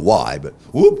didn't know why, but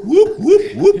whoop, whoop,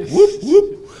 whoop, whoop, whoop,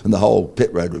 whoop. and the whole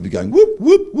pit road would be going whoop,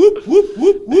 whoop, whoop, whoop,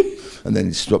 whoop, whoop, and then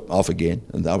he'd stop off again,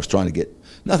 and I was trying to get,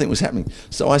 nothing was happening.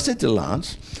 So I said to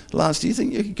Lance, do you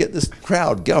think you could get this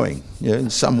crowd going, in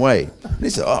some way? And he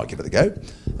said, I'll give it a go.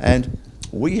 And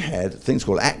we had things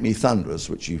called Acme Thunderers,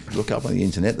 which you look up on the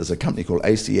internet. There's a company called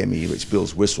ACME which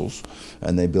builds whistles,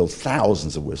 and they build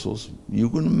thousands of whistles. You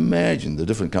can imagine the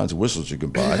different kinds of whistles you can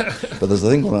buy. But there's a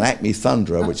thing called an Acme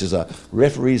Thunderer, which is a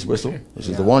referee's whistle, which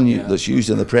is the one that's used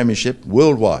in the Premiership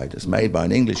worldwide. It's made by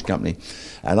an English company.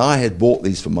 And I had bought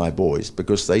these for my boys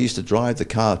because they used to drive the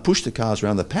car, push the cars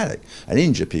around the paddock and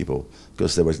injure people,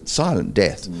 because there was silent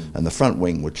death, and the front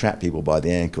wing would trap people by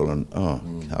the ankle, and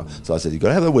so I said, you've got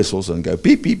to have the whistles and go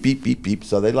beep, beep, beep, beep, beep.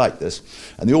 So they liked this,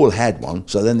 and they all had one.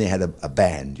 So then they had a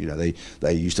band,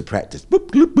 they used to practice, boop,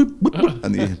 boop, boop, boop, boop,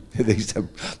 and they used to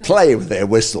play with their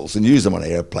whistles and use them on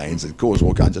airplanes and cause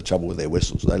all kinds of trouble with their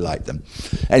whistles. They liked them.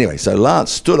 Anyway, so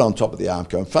Lance stood on top of the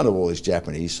Armco in front of all these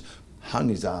Japanese, hung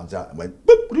his arms out and went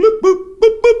boop, boop, boop,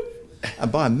 boop, boop.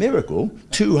 And by a miracle,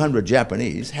 200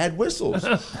 Japanese had whistles.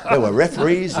 There were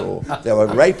referees, or there were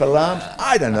rape alarms,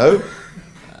 I don't know.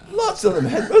 Lots of them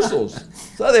had whistles.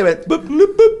 So they went boop,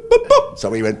 boop, boop, boop, boop. So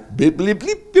we went beep, beep,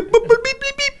 beep, beep, beep, beep,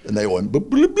 beep, beep. And they went boop,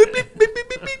 beep, beep, beep, beep, beep,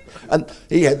 beep, beep. And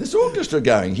he had this orchestra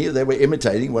going. Here they were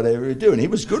imitating whatever he was doing. He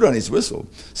was good on his whistle.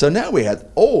 So now we had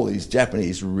all these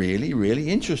Japanese really, really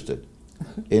interested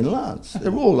in Lance. They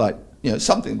were all like,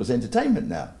 something was entertainment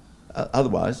now.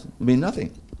 Otherwise, it'd be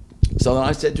nothing. So then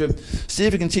I said to him, see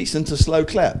if you can teach them to slow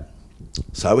clap.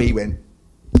 So he went,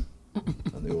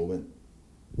 and they all went.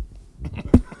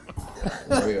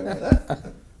 So we went like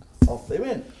that. Off they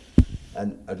went.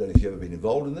 And I don't know if you've ever been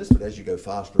involved in this, but as you go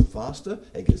faster and faster,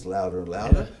 it gets louder and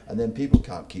louder, and then people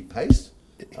can't keep pace.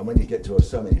 And when you get to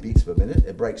so many beats per minute,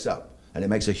 it breaks up, and it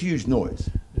makes a huge noise.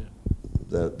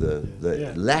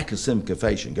 The lack of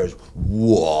syncophation goes,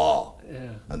 whoa. Yeah.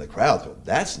 And the crowd thought,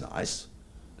 that's nice.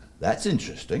 That's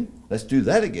interesting. Let's do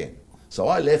that again. So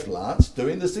I left Lance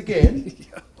doing this again.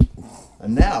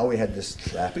 And now we had this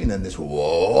clapping and this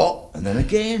whoa, and then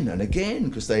again and again,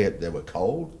 because they were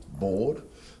cold, bored,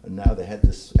 and now they had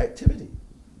this activity.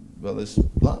 Well, this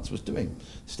Lance was doing,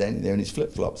 standing there in his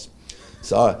flip-flops.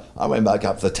 So I went back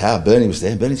up to the tower. Bernie was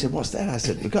there. Bernie said, what's that? I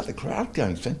said, we've got the crowd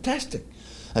going. It's fantastic.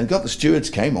 And got the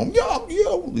stewards came on,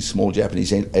 these small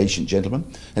Japanese ancient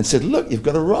gentlemen, and said, look, you've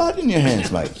got a ride in your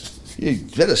hands, mate. You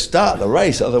better start the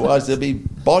race, otherwise there'll be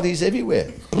bodies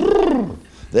everywhere.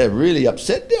 They're really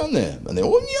upset down there. And they're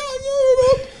all,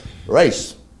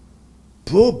 race.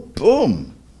 Boom,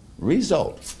 boom.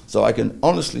 Result. So I can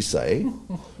honestly say,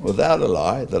 without a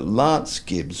lie, that Lance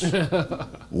Gibbs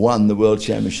won the World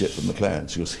Championship for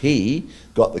McLaren, because he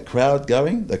got the crowd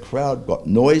going, the crowd got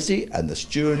noisy, and the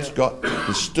stewards got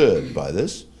disturbed by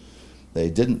this. They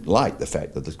didn't like the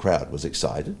fact that the crowd was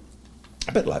excited.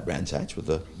 A bit like Brands Hatch with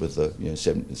the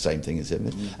same thing as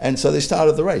everything. And so they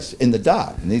started the race in the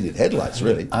dark. Needed headlights,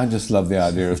 really. I just love the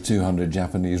idea of 200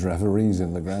 Japanese referees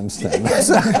in the grandstand. I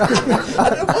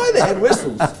don't know why they had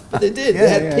whistles, but they did. They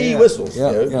had pea whistles,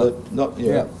 but not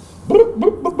boop, boop,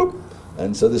 boop, boop.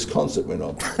 And so this concert went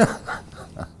on.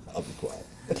 I'll be quiet.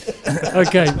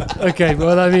 Okay.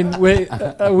 Well, I mean,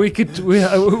 we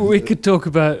could talk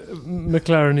about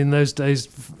McLaren in those days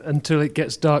until it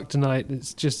gets dark tonight.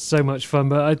 It's just so much fun.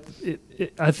 But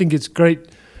I think it's great.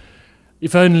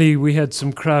 If only we had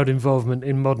some crowd involvement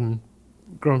in modern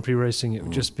Grand Prix racing, it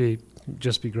would just be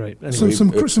great. Anyway.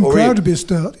 Some crowd would be a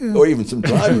start. Yeah. Or even some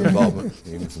driver involvement.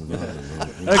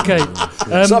 Okay.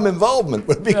 Some involvement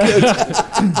would be good.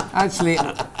 Actually,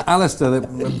 Alistair,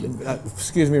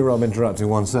 excuse me, Rob, interrupting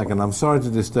 1 second. I'm sorry to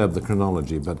disturb the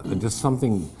chronology, but just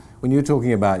something, when you were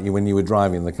talking about when you were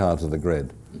driving the car to the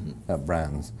grid at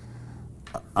Brands,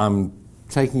 I'm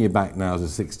taking you back now to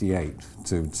 68,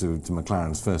 to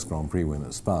McLaren's first Grand Prix win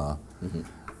at Spa. Mm-hmm.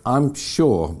 I'm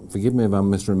sure, forgive me if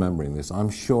I'm misremembering this, I'm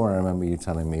sure I remember you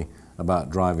telling me about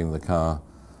driving the car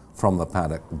from the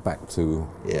paddock back to...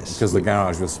 Yes. Because the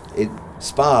garage was... In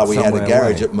Spa, we had a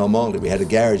garage at Malmonde. We had a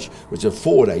garage, which was a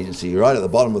Ford agency, right at the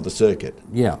bottom of the circuit.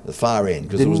 Yeah. The far end,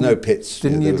 because there was no pits.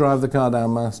 Didn't you drive the car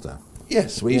down Master?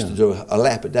 Yes, we used to do a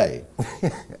lap a day.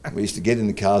 We used to get in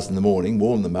the cars in the morning,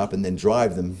 warm them up, and then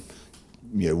drive them,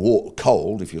 walk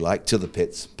cold, if you like, to the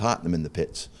pits, park them in the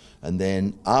pits. And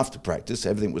then after practice,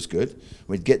 everything was good.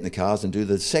 We'd get in the cars and do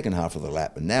the second half of the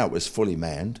lap. And now it was fully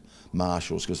manned,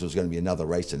 marshals, because there was going to be another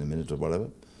race in a minute or whatever.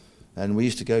 And we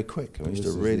used to go quick. We used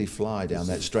to really fly down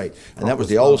that straight. And that was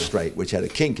the old straight, which had a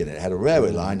kink in it. It had a railway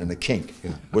line and a kink.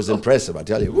 It was impressive, I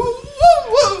tell you.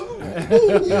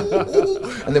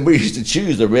 And then we used to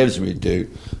choose the revs we'd do.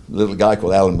 little guy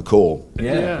called Alan McCall.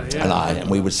 Yeah. And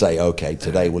we would say, okay,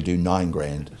 today we'll do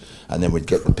 $9,000, and then we'd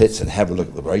get the pits and have a look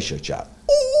at the ratio chart.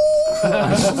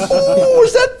 Oh,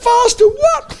 was that fast or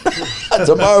what?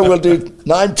 Tomorrow we'll do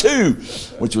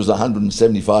 9.2, which was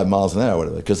 175 miles an hour,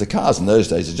 whatever. Because the cars in those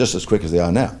days are just as quick as they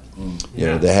are now. You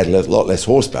know, they had a lot less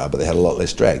horsepower, but they had a lot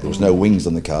less drag. There was no wings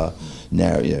on the car.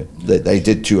 Now, they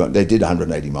did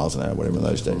 180 miles an hour, whatever, in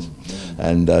those days.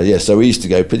 And so we used to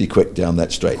go pretty quick down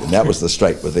that straight, and that was the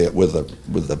straight with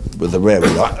the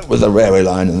railway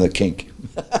line and the kink.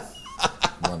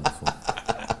 Wonderful.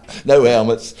 No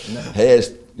helmets,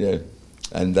 hairs.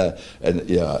 And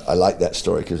I like that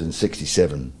story because in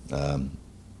 '67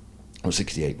 or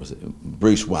 '68 was it?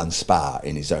 Bruce won Spa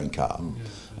in his own car,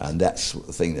 and that's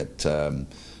the thing that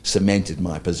cemented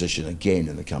my position again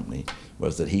in the company.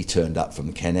 Was that he turned up from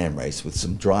the Can-Am race with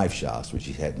some drive shafts which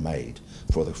he had made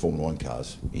for the Formula One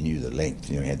cars. He knew the length,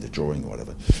 he had the drawing or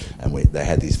whatever, and they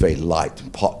had these very light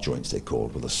pot joints, they're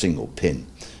called, with a single pin,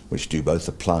 which do both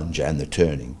the plunge and the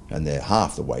turning, and they're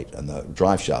half the weight. And the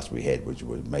drive shafts we had, which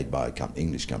were made by an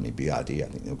English company, BRD, I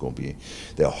think they were called BRD,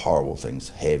 they're horrible things,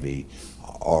 heavy,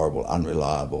 horrible,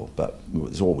 unreliable, but it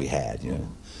was all we had,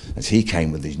 And so he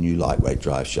came with these new lightweight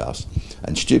drive shafts,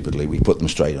 and stupidly we put them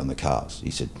straight on the cars.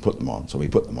 He said, put them on. So we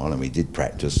put them on, and we did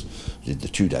practice, did the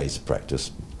 2 days of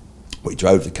practice. We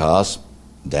drove the cars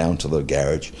down to the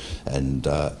garage, and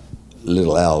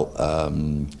little Al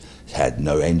had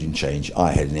no engine change.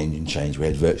 I had an engine change. We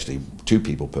had virtually 2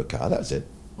 people per car. That was it.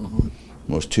 It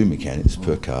was 2 mechanics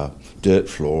per car, dirt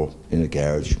floor in a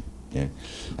garage.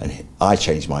 And I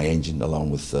changed my engine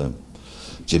along with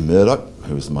Jim Murdoch,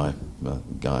 who was my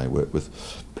guy I worked with,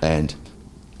 and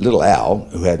little Al,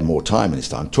 who had more time in his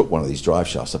time, took one of these drive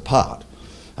shafts apart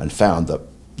and found that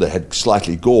they had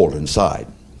slightly galled inside.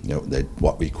 They'd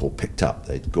what we call picked up.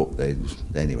 There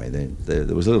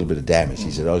was a little bit of damage.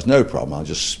 He said, "Oh, it's no problem. I'll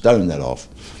just stone that off,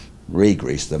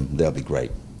 re-grease them. They'll be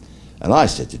great." And I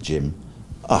said to Jim,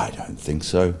 "I don't think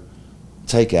so.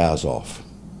 Take ours off."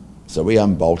 So we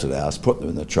unbolted ours, put them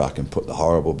in the truck, and put the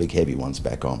horrible big heavy ones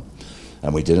back on.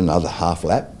 And we did another half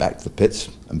lap back to the pits,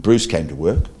 and Bruce came to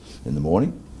work in the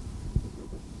morning,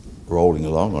 rolling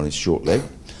along on his short leg,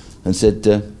 and said,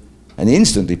 and he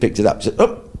instantly picked it up. He said,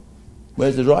 "Oh,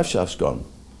 where's the drive shafts gone?"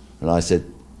 And I said,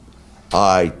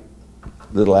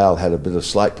 little Al had a bit of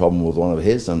slight problem with one of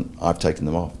his, and I've taken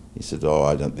them off. He said, "Oh,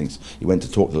 I don't think so." He went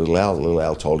to talk to little Al. Little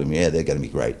Al told him, "Yeah, they're going to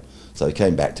be great." So he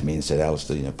came back to me and said,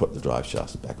 "Alistair, put the drive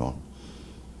shafts back on."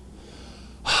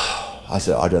 I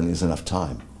said, "I don't think there's enough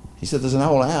time." He said, "There's an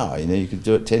whole hour, you could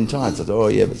do it 10 times. I said, "Oh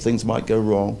yeah, but things might go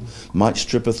wrong. Might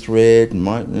strip a thread, and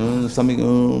might,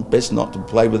 something, best not to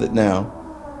play with it now."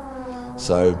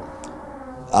 So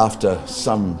after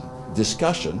some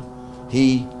discussion,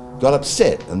 he got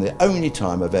upset, and the only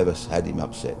time I've ever had him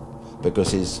upset,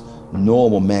 because his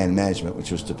normal man management,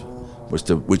 which was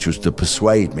to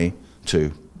persuade me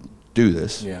to do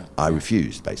this, I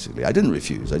refused, basically. I didn't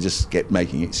refuse, I just kept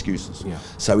making excuses.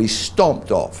 So he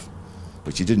stomped off,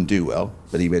 which he didn't do well,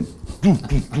 but he went, boom,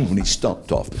 boom, boom, and he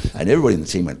stomped off. And everybody in the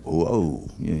team went, "Oh,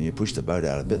 you pushed the boat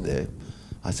out a bit there."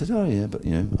 I said, "Oh yeah, but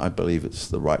I believe it's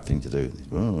the right thing to do."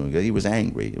 Oh, he was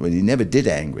angry. I mean, he never did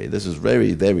angry. This is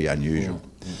very, very unusual.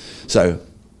 So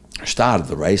I started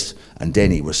the race, and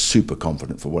Denny was super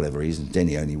confident for whatever reason.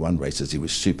 Denny only won races. He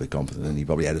was super confident, and he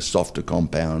probably had a softer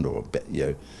compound, or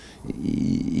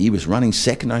he was running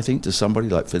second, I think, to somebody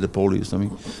like Fittipaldi or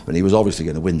something. But he was obviously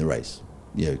going to win the race.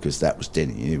 Because that was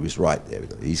Denny. He was right there.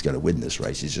 He's going to win this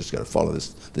race. He's just going to follow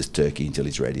this turkey until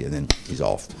he's ready, and then he's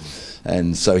off.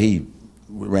 And so he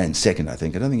ran second, I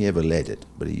think. I don't think he ever led it,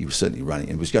 but he was certainly running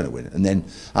and was going to win it. And then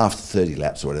after 30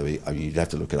 laps or whatever, you'd have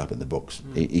to look it up in the books.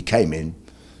 He came in,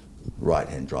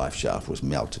 right-hand drive shaft was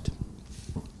melted.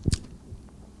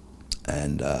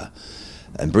 And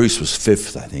Bruce was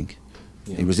fifth, I think.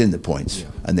 He was in the points.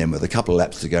 And then with a couple of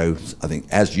laps to go, I think,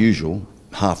 as usual,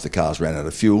 half the cars ran out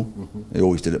of fuel. They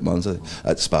always did at Monza,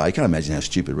 at Spa. You can't imagine how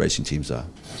stupid racing teams are.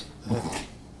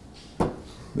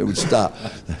 They would start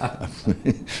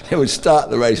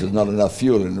the race with not enough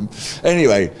fuel in them.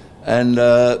 Anyway, and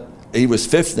he was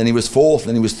fifth, then he was fourth,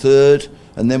 then he was third,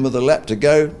 and then with a lap to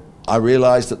go, I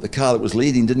realised that the car that was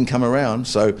leading didn't come around,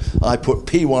 so I put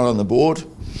P1 on the board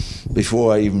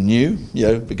before I even knew,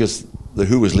 because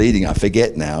who was leading, I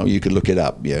forget now, you could look it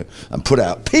up, and put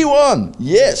out P1,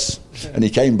 yes! And he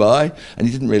came by, and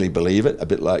he didn't really believe it, a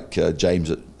bit like James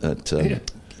at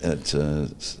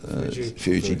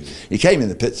Fuji. He came in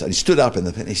the pits, and he stood up in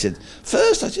the pit, and he said,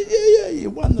 "First," I said, yeah, you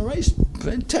won the race,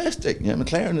 fantastic,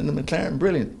 McLaren and the McLaren,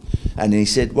 brilliant. And he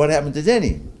said, "What happened to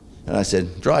Denny?" And I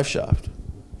said, "Drive shaft."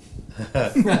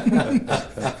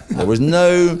 There was not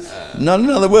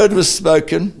another word was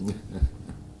spoken.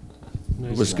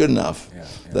 It was good enough.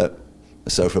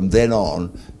 So from then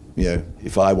on,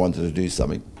 if I wanted to do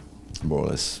something, more or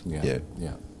less,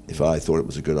 if I thought it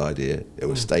was a good idea, it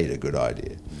would stay a good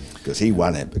idea. Because he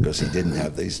won it because he didn't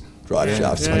have these drive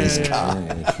shafts on his car.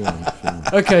 Sure.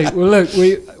 Okay, well look,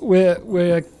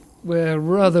 we're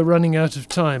rather running out of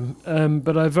time,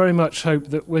 but I very much hope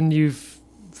that when you've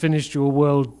finished your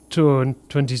world tour in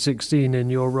 2016 in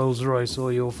your Rolls Royce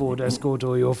or your Ford Escort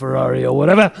or your Ferrari or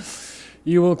whatever,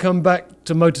 you will come back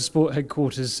to Motorsport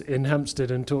headquarters in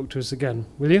Hampstead and talk to us again,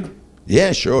 will you?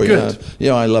 Yeah, sure. Good.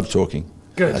 Yeah, I love talking.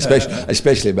 Good.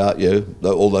 Especially about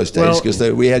all those days, because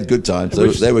we had good times.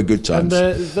 They were good times.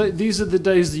 And these are the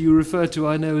days that you refer to,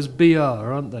 I know, as BR,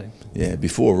 aren't they? Yeah,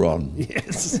 before Ron.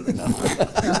 Yes.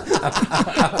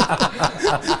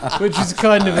 Which is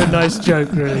kind of a nice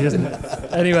joke, really, isn't it?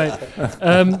 Anyway,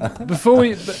 before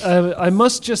we... I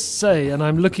must just say, and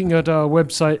I'm looking at our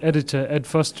website editor, Ed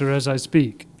Foster, as I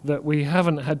speak, that we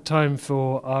haven't had time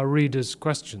for our readers'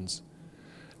 questions.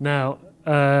 Now...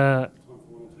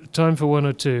 time for one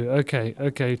or two.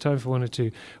 Okay, time for one or two.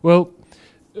 Well,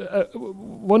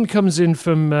 one comes in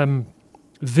from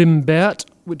Wimbert,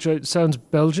 which sounds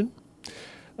Belgian,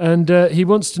 and he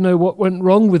wants to know what went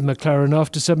wrong with McLaren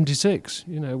after 76.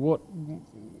 What...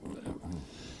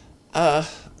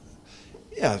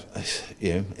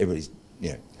 everybody's...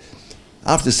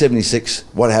 After 76,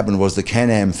 what happened was the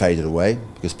Can-Am faded away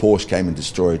because Porsche came and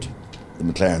destroyed the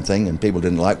McLaren thing, and people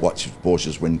didn't like watching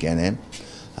Porsches win Can-Am.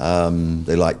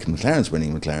 They liked McLaren's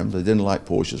winning McLaren, but they didn't like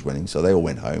Porsche's winning, so they all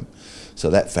went home.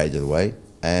 So that faded away,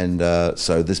 and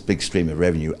so this big stream of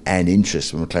revenue and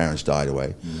interest from McLaren's died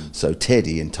away. So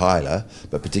Teddy and Tyler,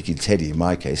 but particularly Teddy in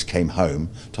my case, came home.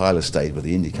 Tyler stayed with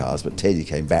the IndyCars, but Teddy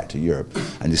came back to Europe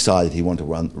and decided he wanted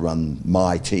to run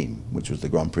my team, which was the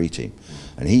Grand Prix team.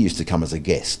 And he used to come as a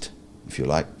guest, if you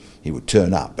like. He would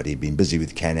turn up, but he'd been busy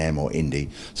with Can-Am or Indy,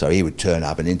 so he would turn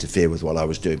up and interfere with what I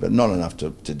was doing, but not enough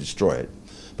to destroy it.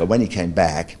 But when he came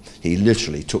back, he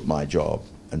literally took my job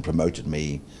and promoted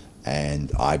me,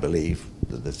 and I believe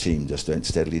that the team just went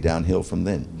steadily downhill from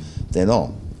then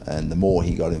on. And the more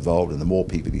he got involved and the more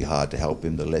people he hired to help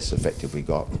him, the less effective we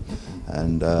got.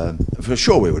 And for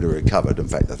sure we would have recovered. In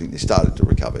fact, I think they started to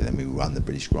recover. Then we won the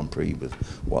British Grand Prix with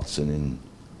Watson in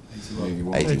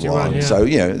 81. Yeah. So,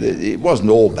 it wasn't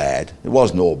all bad.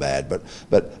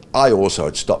 But I also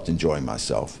had stopped enjoying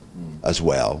myself as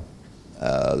well.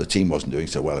 The team wasn't doing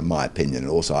so well, in my opinion, and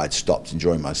also I'd stopped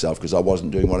enjoying myself because I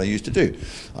wasn't doing what I used to do.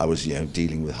 I was,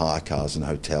 dealing with hire cars and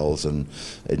hotels and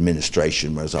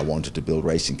administration, whereas I wanted to build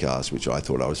racing cars, which I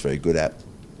thought I was very good at.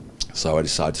 So I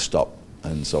decided to stop,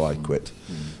 and so I quit.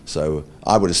 So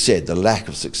I would have said the lack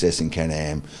of success in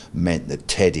Can-Am meant that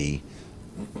Teddy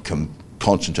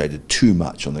concentrated too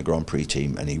much on the Grand Prix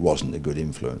team, and he wasn't a good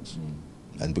influence.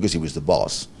 And because he was the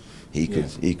boss, he could,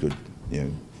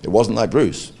 it wasn't like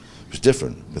Bruce. It was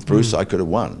different. With Bruce, I could have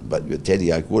won, but with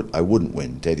Teddy, I wouldn't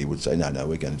win. Teddy would say, "No,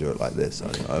 we're going to do it like this."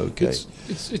 Okay.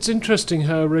 It's interesting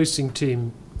how a racing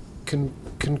team can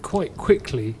quite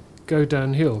quickly go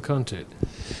downhill, can't it?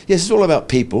 Yes, it's all about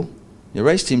people. Your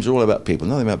race teams are all about people,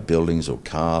 nothing about buildings or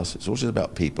cars. It's all just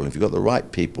about people. If you've got the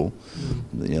right people,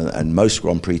 and most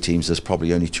Grand Prix teams, there's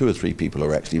probably only 2 or 3 people who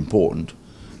are actually important.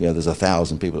 There's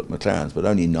 1,000 people at McLaren's, but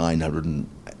only 900.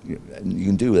 You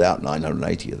can do without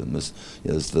 980 of them. There's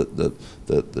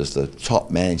the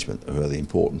top management who are the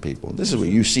important people. This is where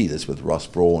you see this with Ross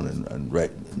Brawn and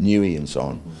Newey and so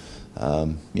on.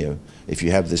 If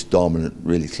you have this dominant,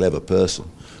 really clever person,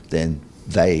 then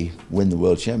they win the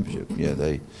world championship.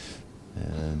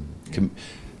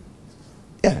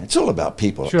 It's all about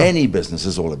people. Sure. Any business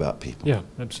is all about people. Yeah,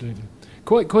 absolutely.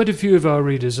 Quite a few of our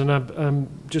readers, and I'm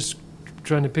just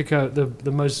trying to pick out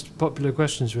the most popular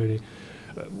questions, really.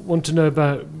 Want to know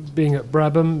about being at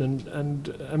Brabham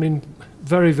and I mean,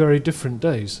 very, very different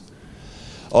days.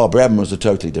 Oh, Brabham was a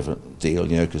totally different deal,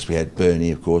 because we had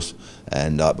Bernie, of course,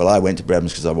 and but I went to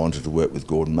Brabham's because I wanted to work with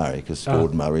Gordon Murray, because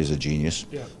Gordon Murray is a genius,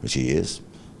 which he is,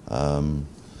 and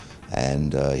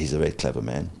he's a very clever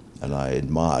man, and I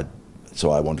admired,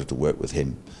 so I wanted to work with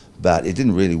him. But it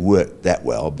didn't really work that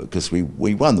well because we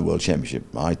won the World Championship.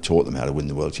 I taught them how to win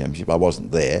the World Championship. I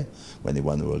wasn't there when they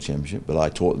won the World Championship, but I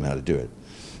taught them how to do it.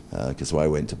 Because when I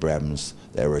went to Brabham's,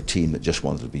 they were a team that just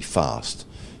wanted to be fast.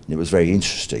 And it was very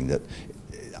interesting that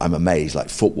I'm amazed, like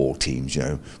football teams,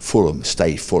 Fulham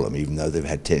stayed Fulham even though they've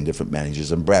had 10 different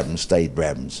managers, and Brabham stayed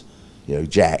Brabham's.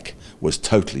 Jack was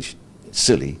totally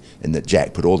silly in that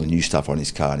Jack put all the new stuff on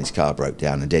his car and his car broke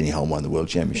down, and Denny Hulme won the World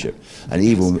Championship. And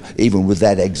even with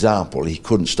that example, he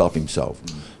couldn't stop himself.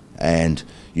 And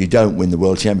you don't win the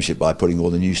World Championship by putting all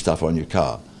the new stuff on your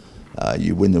car.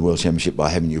 You win the World Championship by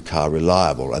having your car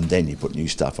reliable, and then you put new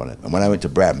stuff on it. And when I went to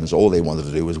Brabham's, all they wanted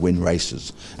to do was win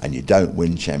races, and you don't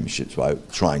win championships by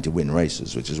trying to win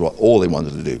races, which is what all they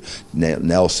wanted to do.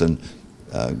 Nelson,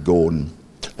 Gordon,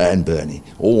 and Bernie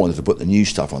all wanted to put the new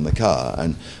stuff on the car,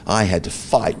 and I had to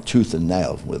fight tooth and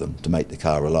nail with them to make the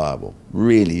car reliable.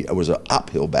 Really, it was an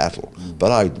uphill battle,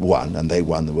 but I won, and they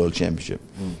won the World Championship.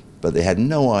 But they had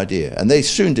no idea, and they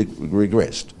soon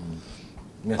regressed.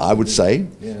 Yes, I would say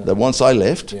that once I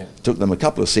left, took them a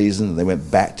couple of seasons, and they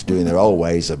went back to doing their old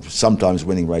ways of sometimes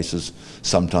winning races,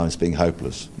 sometimes being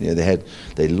hopeless.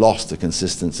 They lost the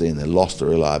consistency and they lost the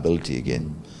reliability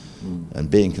again. And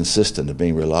being consistent and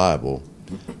being reliable,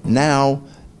 now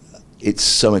it's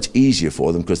so much easier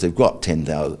for them because they've got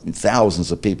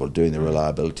thousands of people doing the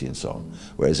reliability and so on.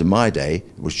 Whereas in my day,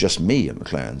 it was just me at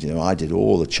McLaren's. I did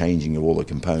all the changing of all the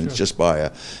components just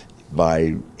by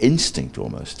instinct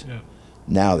almost. Yeah.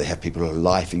 Now they have people who are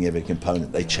lifing every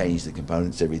component. They change the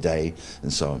components every day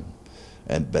and so on.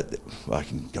 But I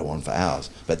can go on for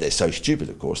hours. But they're so stupid,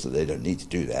 of course, that they don't need to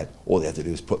do that. All they have to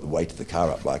do is put the weight of the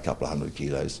car up by a couple of 100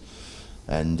 kilos,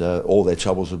 and all their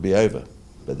troubles would be over.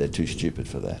 But they're too stupid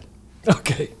for that.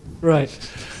 Okay, right.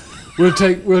 We'll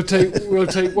take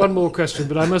one more question,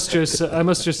 but I must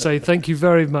just say thank you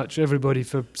very much, everybody,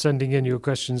 for sending in your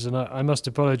questions, and I must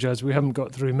apologise we haven't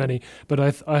got through many, but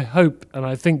I hope and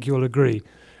I think you'll agree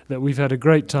that we've had a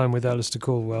great time with Alistair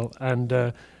Caldwell,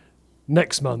 and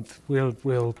next month we'll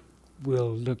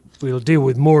deal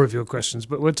with more of your questions,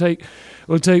 but we'll take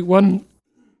one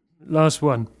last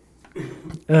one,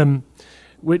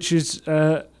 which is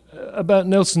about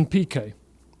Nelson Piquet.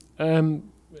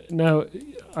 Now,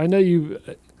 I know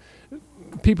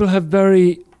people have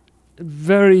very,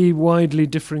 very widely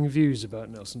differing views about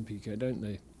Nelson Piquet, don't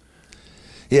they?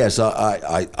 Yes,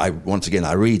 I once again,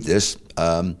 I read this,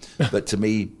 but to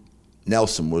me,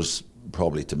 Nelson was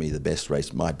probably, to me,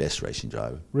 my best racing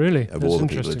driver. Really? Of all the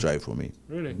people that drove for me.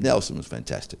 Really? Nelson was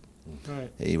fantastic. Right.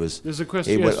 He was. There's a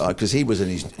question, because he was in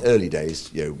his early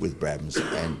days, with Brabham's,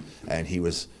 and he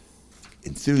was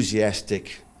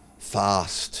enthusiastic,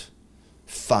 fast,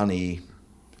 funny.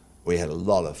 We had a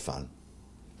lot of fun.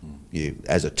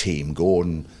 As a team,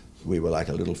 Gordon, we were like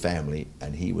a little family,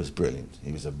 and he was brilliant.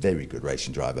 He was a very good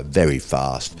racing driver, very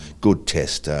fast, good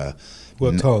tester.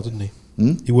 Worked hard, didn't he?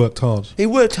 He worked hard. He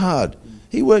worked hard,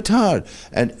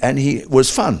 and he was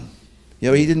fun.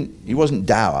 He wasn't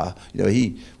dour.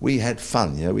 We had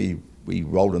fun. We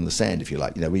rolled in the sand, if you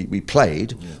like. We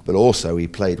played, but also he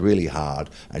played really hard,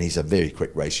 and he's a very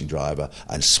quick racing driver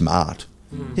and smart.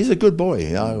 He's a good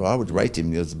boy. I would rate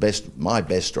him as my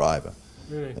best driver.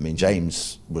 Really? I mean,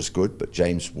 James was good, but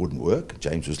James wouldn't work.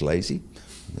 James was lazy,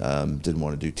 didn't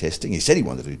want to do testing. He said he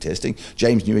wanted to do testing.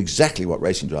 James knew exactly what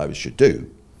racing drivers should do.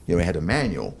 He had a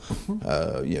manual.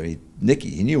 He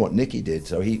knew what Nicky did,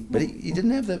 so he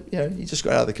didn't have he just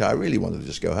got out of the car, really wanted to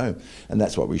just go home. And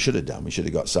that's what we should have done. We should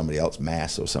have got somebody else,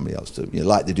 Mass or somebody else to,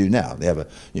 like they do now. They have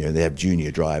they have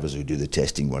junior drivers who do the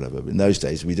testing, whatever. But in those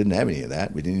days, we didn't have any of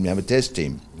that. We didn't even have a test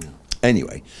team. Yeah.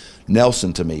 Anyway,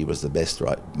 Nelson to me was the best,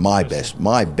 my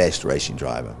best racing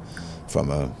driver, from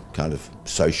a kind of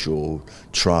social,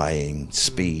 trying,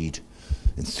 speed,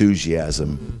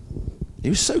 enthusiasm. He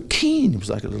was so keen. He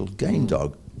was like a little game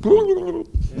dog. Yeah.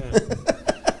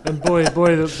 And boy,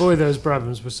 those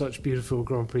Brabhams were such beautiful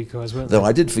Grand Prix cars, weren't they? Though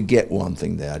I did forget one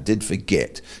thing there. I did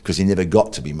forget, because he never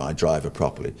got to be my driver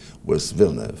properly, was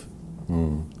Villeneuve.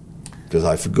 Because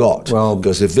I forgot.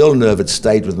 Because if Villeneuve had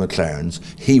stayed with McLaren's,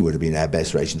 he would have been our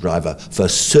best racing driver for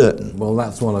certain. Well,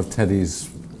 that's one of Teddy's.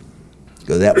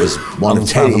 That was one of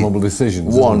unfathomable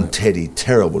decisions. Teddy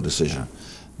terrible decision,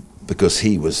 because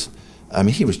he was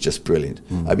just brilliant.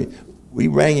 I mean, we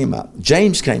rang him up.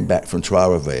 James came back from Trois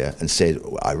Rivières and said,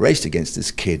 I raced against this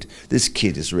kid. This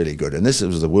kid is really good. And this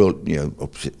was the world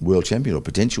champion or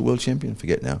potential world champion, I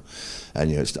forget now. And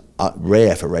it's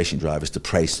rare for racing drivers to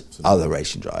praise other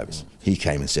racing drivers. He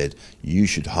came and said, you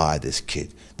should hire this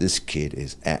kid. This kid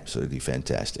is absolutely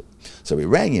fantastic. So we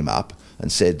rang him up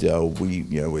and said, we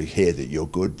hear that you're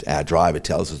good. Our driver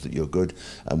tells us that you're good,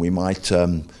 and we might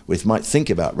think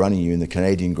about running you in the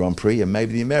Canadian Grand Prix and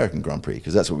maybe the American Grand Prix,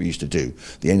 because that's what we used to do.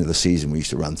 At the end of the season, we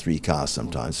used to run 3 cars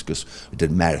sometimes, because it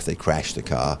didn't matter if they crashed the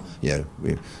car.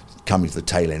 We're coming to the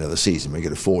tail end of the season, we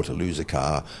could afford to lose a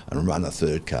car and run a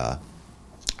 3rd car.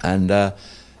 And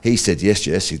he said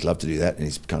yes, he'd love to do that, and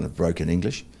he's kind of broken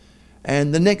English.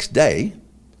 And the next day,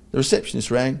 the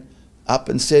receptionist rang up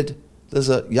and said, there's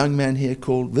a young man here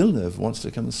called Villeneuve wants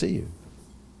to come and see you.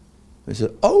 I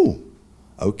said, oh,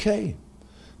 okay.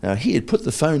 Now, he had put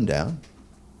the phone down,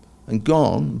 and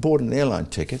gone, bought an airline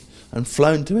ticket and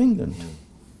flown to England.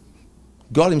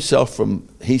 Got himself from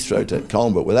Heathrow to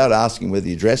Colnbrook without asking where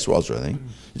the address was or anything.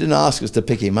 He didn't ask us to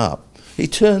pick him up. He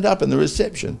turned up in the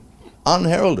reception,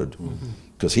 unheralded,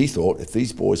 because he thought, if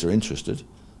these boys are interested,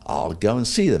 I'll go and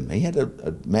see them. He had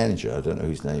a manager, I don't know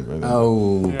whose name.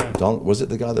 Was it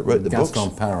the guy that wrote the books?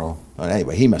 Gaston Parrell. Oh,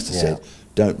 anyway, he must have said,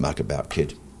 don't muck about,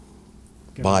 kid.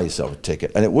 Buy yourself a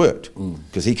ticket. And it worked,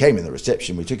 because he came in the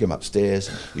reception, we took him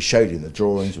upstairs, we showed him the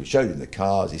drawings, we showed him the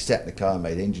cars, he sat in the car,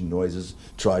 made engine noises,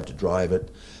 tried to drive it,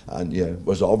 and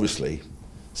was obviously,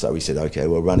 so we said, okay,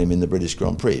 we'll run him in the British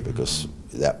Grand Prix, because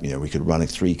that we could run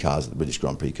 3 cars at the British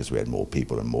Grand Prix because we had more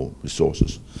people and more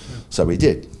resources. So we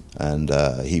did, and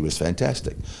he was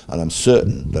fantastic. And I'm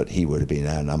certain that he would have been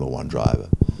our number 1 driver,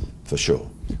 for sure.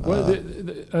 Well,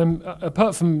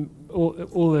 apart from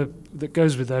all that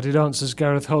goes with that, it answers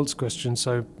Gareth Holt's question,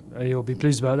 so you'll be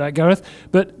pleased about that, Gareth.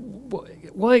 But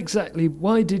why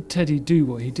did Teddy do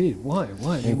what he did? Why?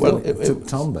 Well, it took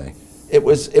Tambay. It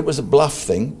was a bluff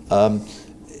thing.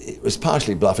 It was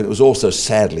partially bluff, and it was also,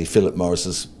 sadly, Philip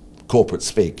Morris's corporate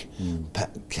speak.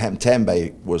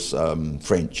 Tambay was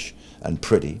French and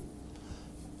pretty,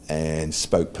 and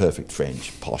spoke perfect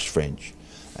French, posh French,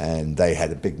 and they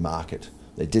had a big market.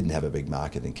 They didn't have a big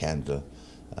market in Canada,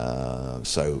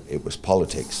 so it was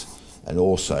politics, and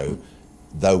also,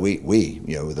 though we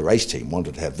with the race team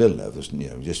wanted to have Villeneuve,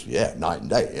 night and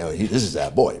day. This is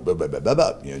our boy,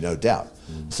 no doubt.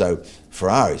 So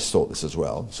Ferraris thought this as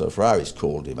well. So Ferraris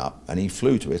called him up, and he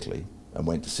flew to Italy and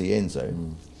went to see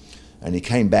Enzo. And he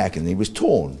came back and he was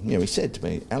torn. He said to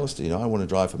me, Alistair, I want to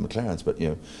drive for McLaren's, but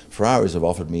Ferraris have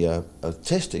offered me a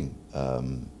testing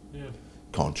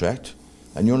contract,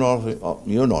 and you're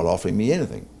not offering me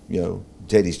anything.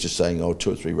 Teddy's just saying,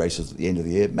 2 or 3 races at the end of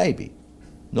the year, maybe,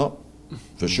 not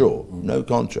for sure, no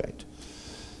contract.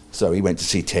 So he went to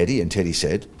see Teddy, and Teddy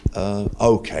said,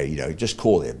 okay, just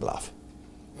call their bluff.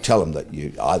 Tell them that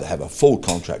you either have a full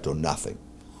contract or nothing.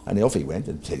 And off he went,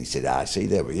 and Teddy said, see,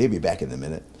 he'll be back in a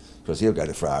minute, because he'll go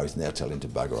to Ferraris and they'll tell him to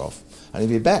bugger off. And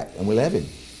he'll be back, and we'll have him.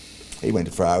 He went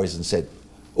to Ferraris and said,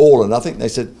 all or nothing. They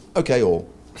said, okay, all.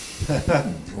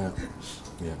 That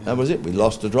was it. We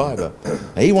lost a driver.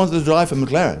 And he wanted to drive for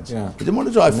McLaren's. Yeah. He didn't want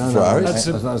to drive for Ferraris.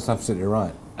 That's absolutely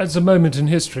right. That's a moment in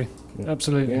history.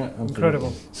 Absolutely.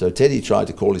 Incredible. So Teddy tried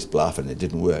to call his bluff, and it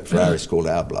didn't work. Ferraris called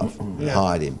our bluff and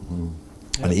hired him.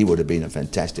 And he would have been a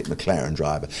fantastic McLaren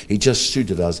driver. He just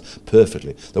suited us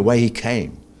perfectly. The way he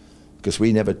came, because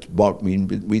we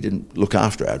didn't look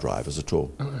after our drivers at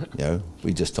all.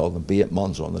 We just told them, be at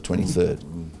Monza on the 23rd.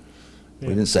 We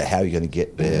didn't say how you're going to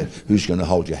get there, who's going to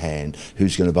hold your hand,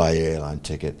 who's going to buy your airline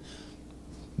ticket.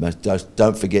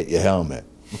 Don't forget your helmet,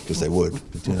 because they would.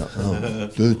 The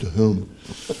helmet.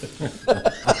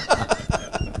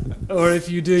 Or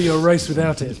if you do, you'll race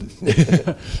without it.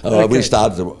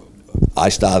 I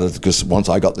started because once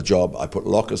I got the job, I put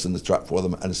lockers in the truck for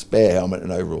them and a spare helmet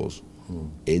and overalls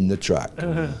in the truck.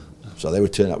 So they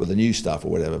would turn up with the new stuff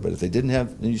or whatever, but if they didn't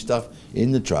have the new stuff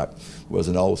in the truck, it was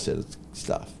an old set of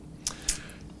stuff.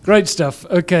 Great stuff.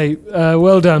 Okay,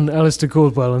 well done, Alistair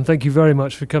Caldwell, and thank you very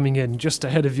much for coming in just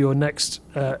ahead of your next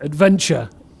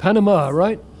adventure. Panama,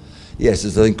 right? Yes,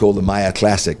 there's a thing called the Maya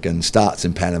Classic, and starts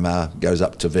in Panama, goes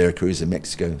up to Veracruz in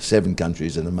Mexico, 7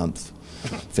 countries in a month.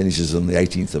 Finishes on the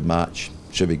 18th of March.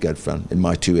 Should be good fun in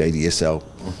my 280 SL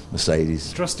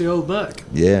Mercedes. Trusty old Mac.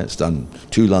 Yeah, it's done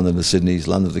 2 London to Sydney's,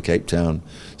 London to Cape Town.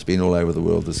 It's been all over the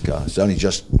world, this car. It's only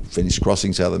just finished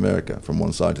crossing South America from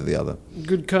one side to the other.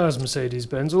 Good cars,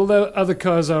 Mercedes-Benz, although other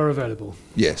cars are available.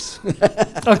 Yes.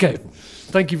 Okay.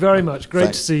 Thank you very much. Great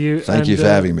to see you. Thank you for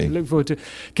having me. Look forward to it.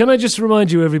 Can I just remind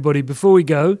you, everybody, before we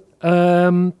go,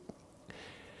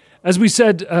 as we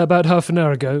said about half an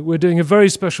hour ago, we're doing a very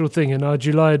special thing in our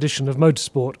July edition of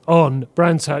Motorsport on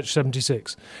Brands Hatch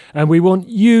 76. And we want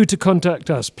you to contact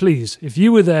us, please. If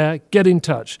you were there, get in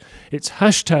touch. It's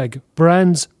hashtag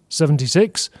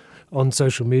Brands76 on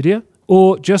social media,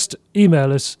 or just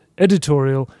email us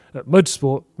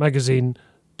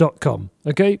editorial@motorsportmagazine.com.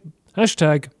 Okay?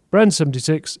 Hashtag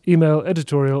Brands76, email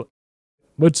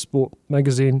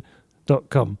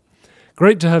editorial@motorsportmagazine.com.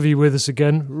 Great to have you with us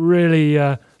again. Really,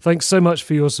 thanks so much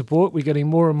for your support. We're getting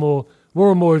more and more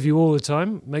of you all the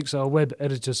time. It makes our web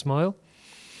editor smile.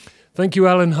 Thank you,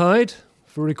 Alan Hyde,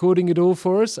 for recording it all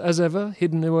for us, as ever,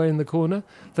 hidden away in the corner.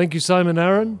 Thank you, Simon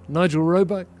Aaron, Nigel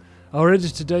Roebuck, our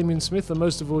editor, Damien Smith, and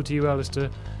most of all to you, Alistair.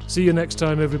 See you next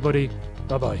time, everybody.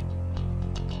 Bye-bye.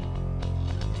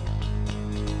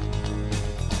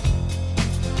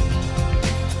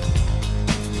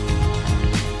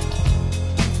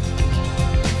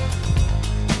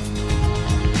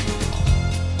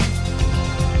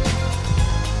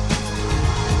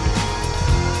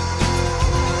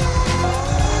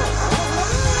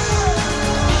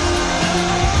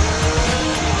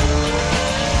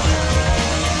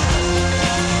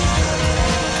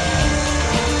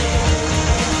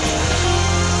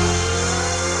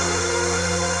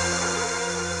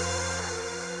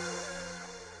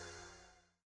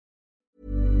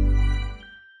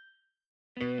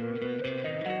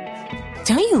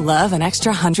 Don't you love an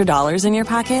extra $100 in your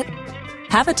pocket?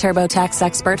 Have a TurboTax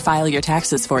expert file your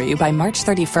taxes for you by March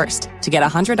 31st to get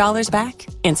 $100 back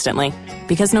instantly.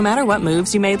 Because no matter what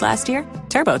moves you made last year,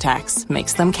 TurboTax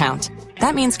makes them count.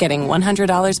 That means getting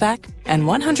 $100 back and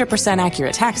 100%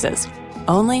 accurate taxes,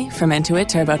 only from Intuit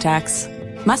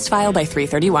TurboTax. Must file by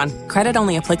 3/31. Credit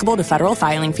only applicable to federal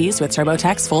filing fees with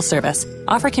TurboTax full service.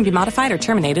 Offer can be modified or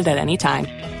terminated at any time.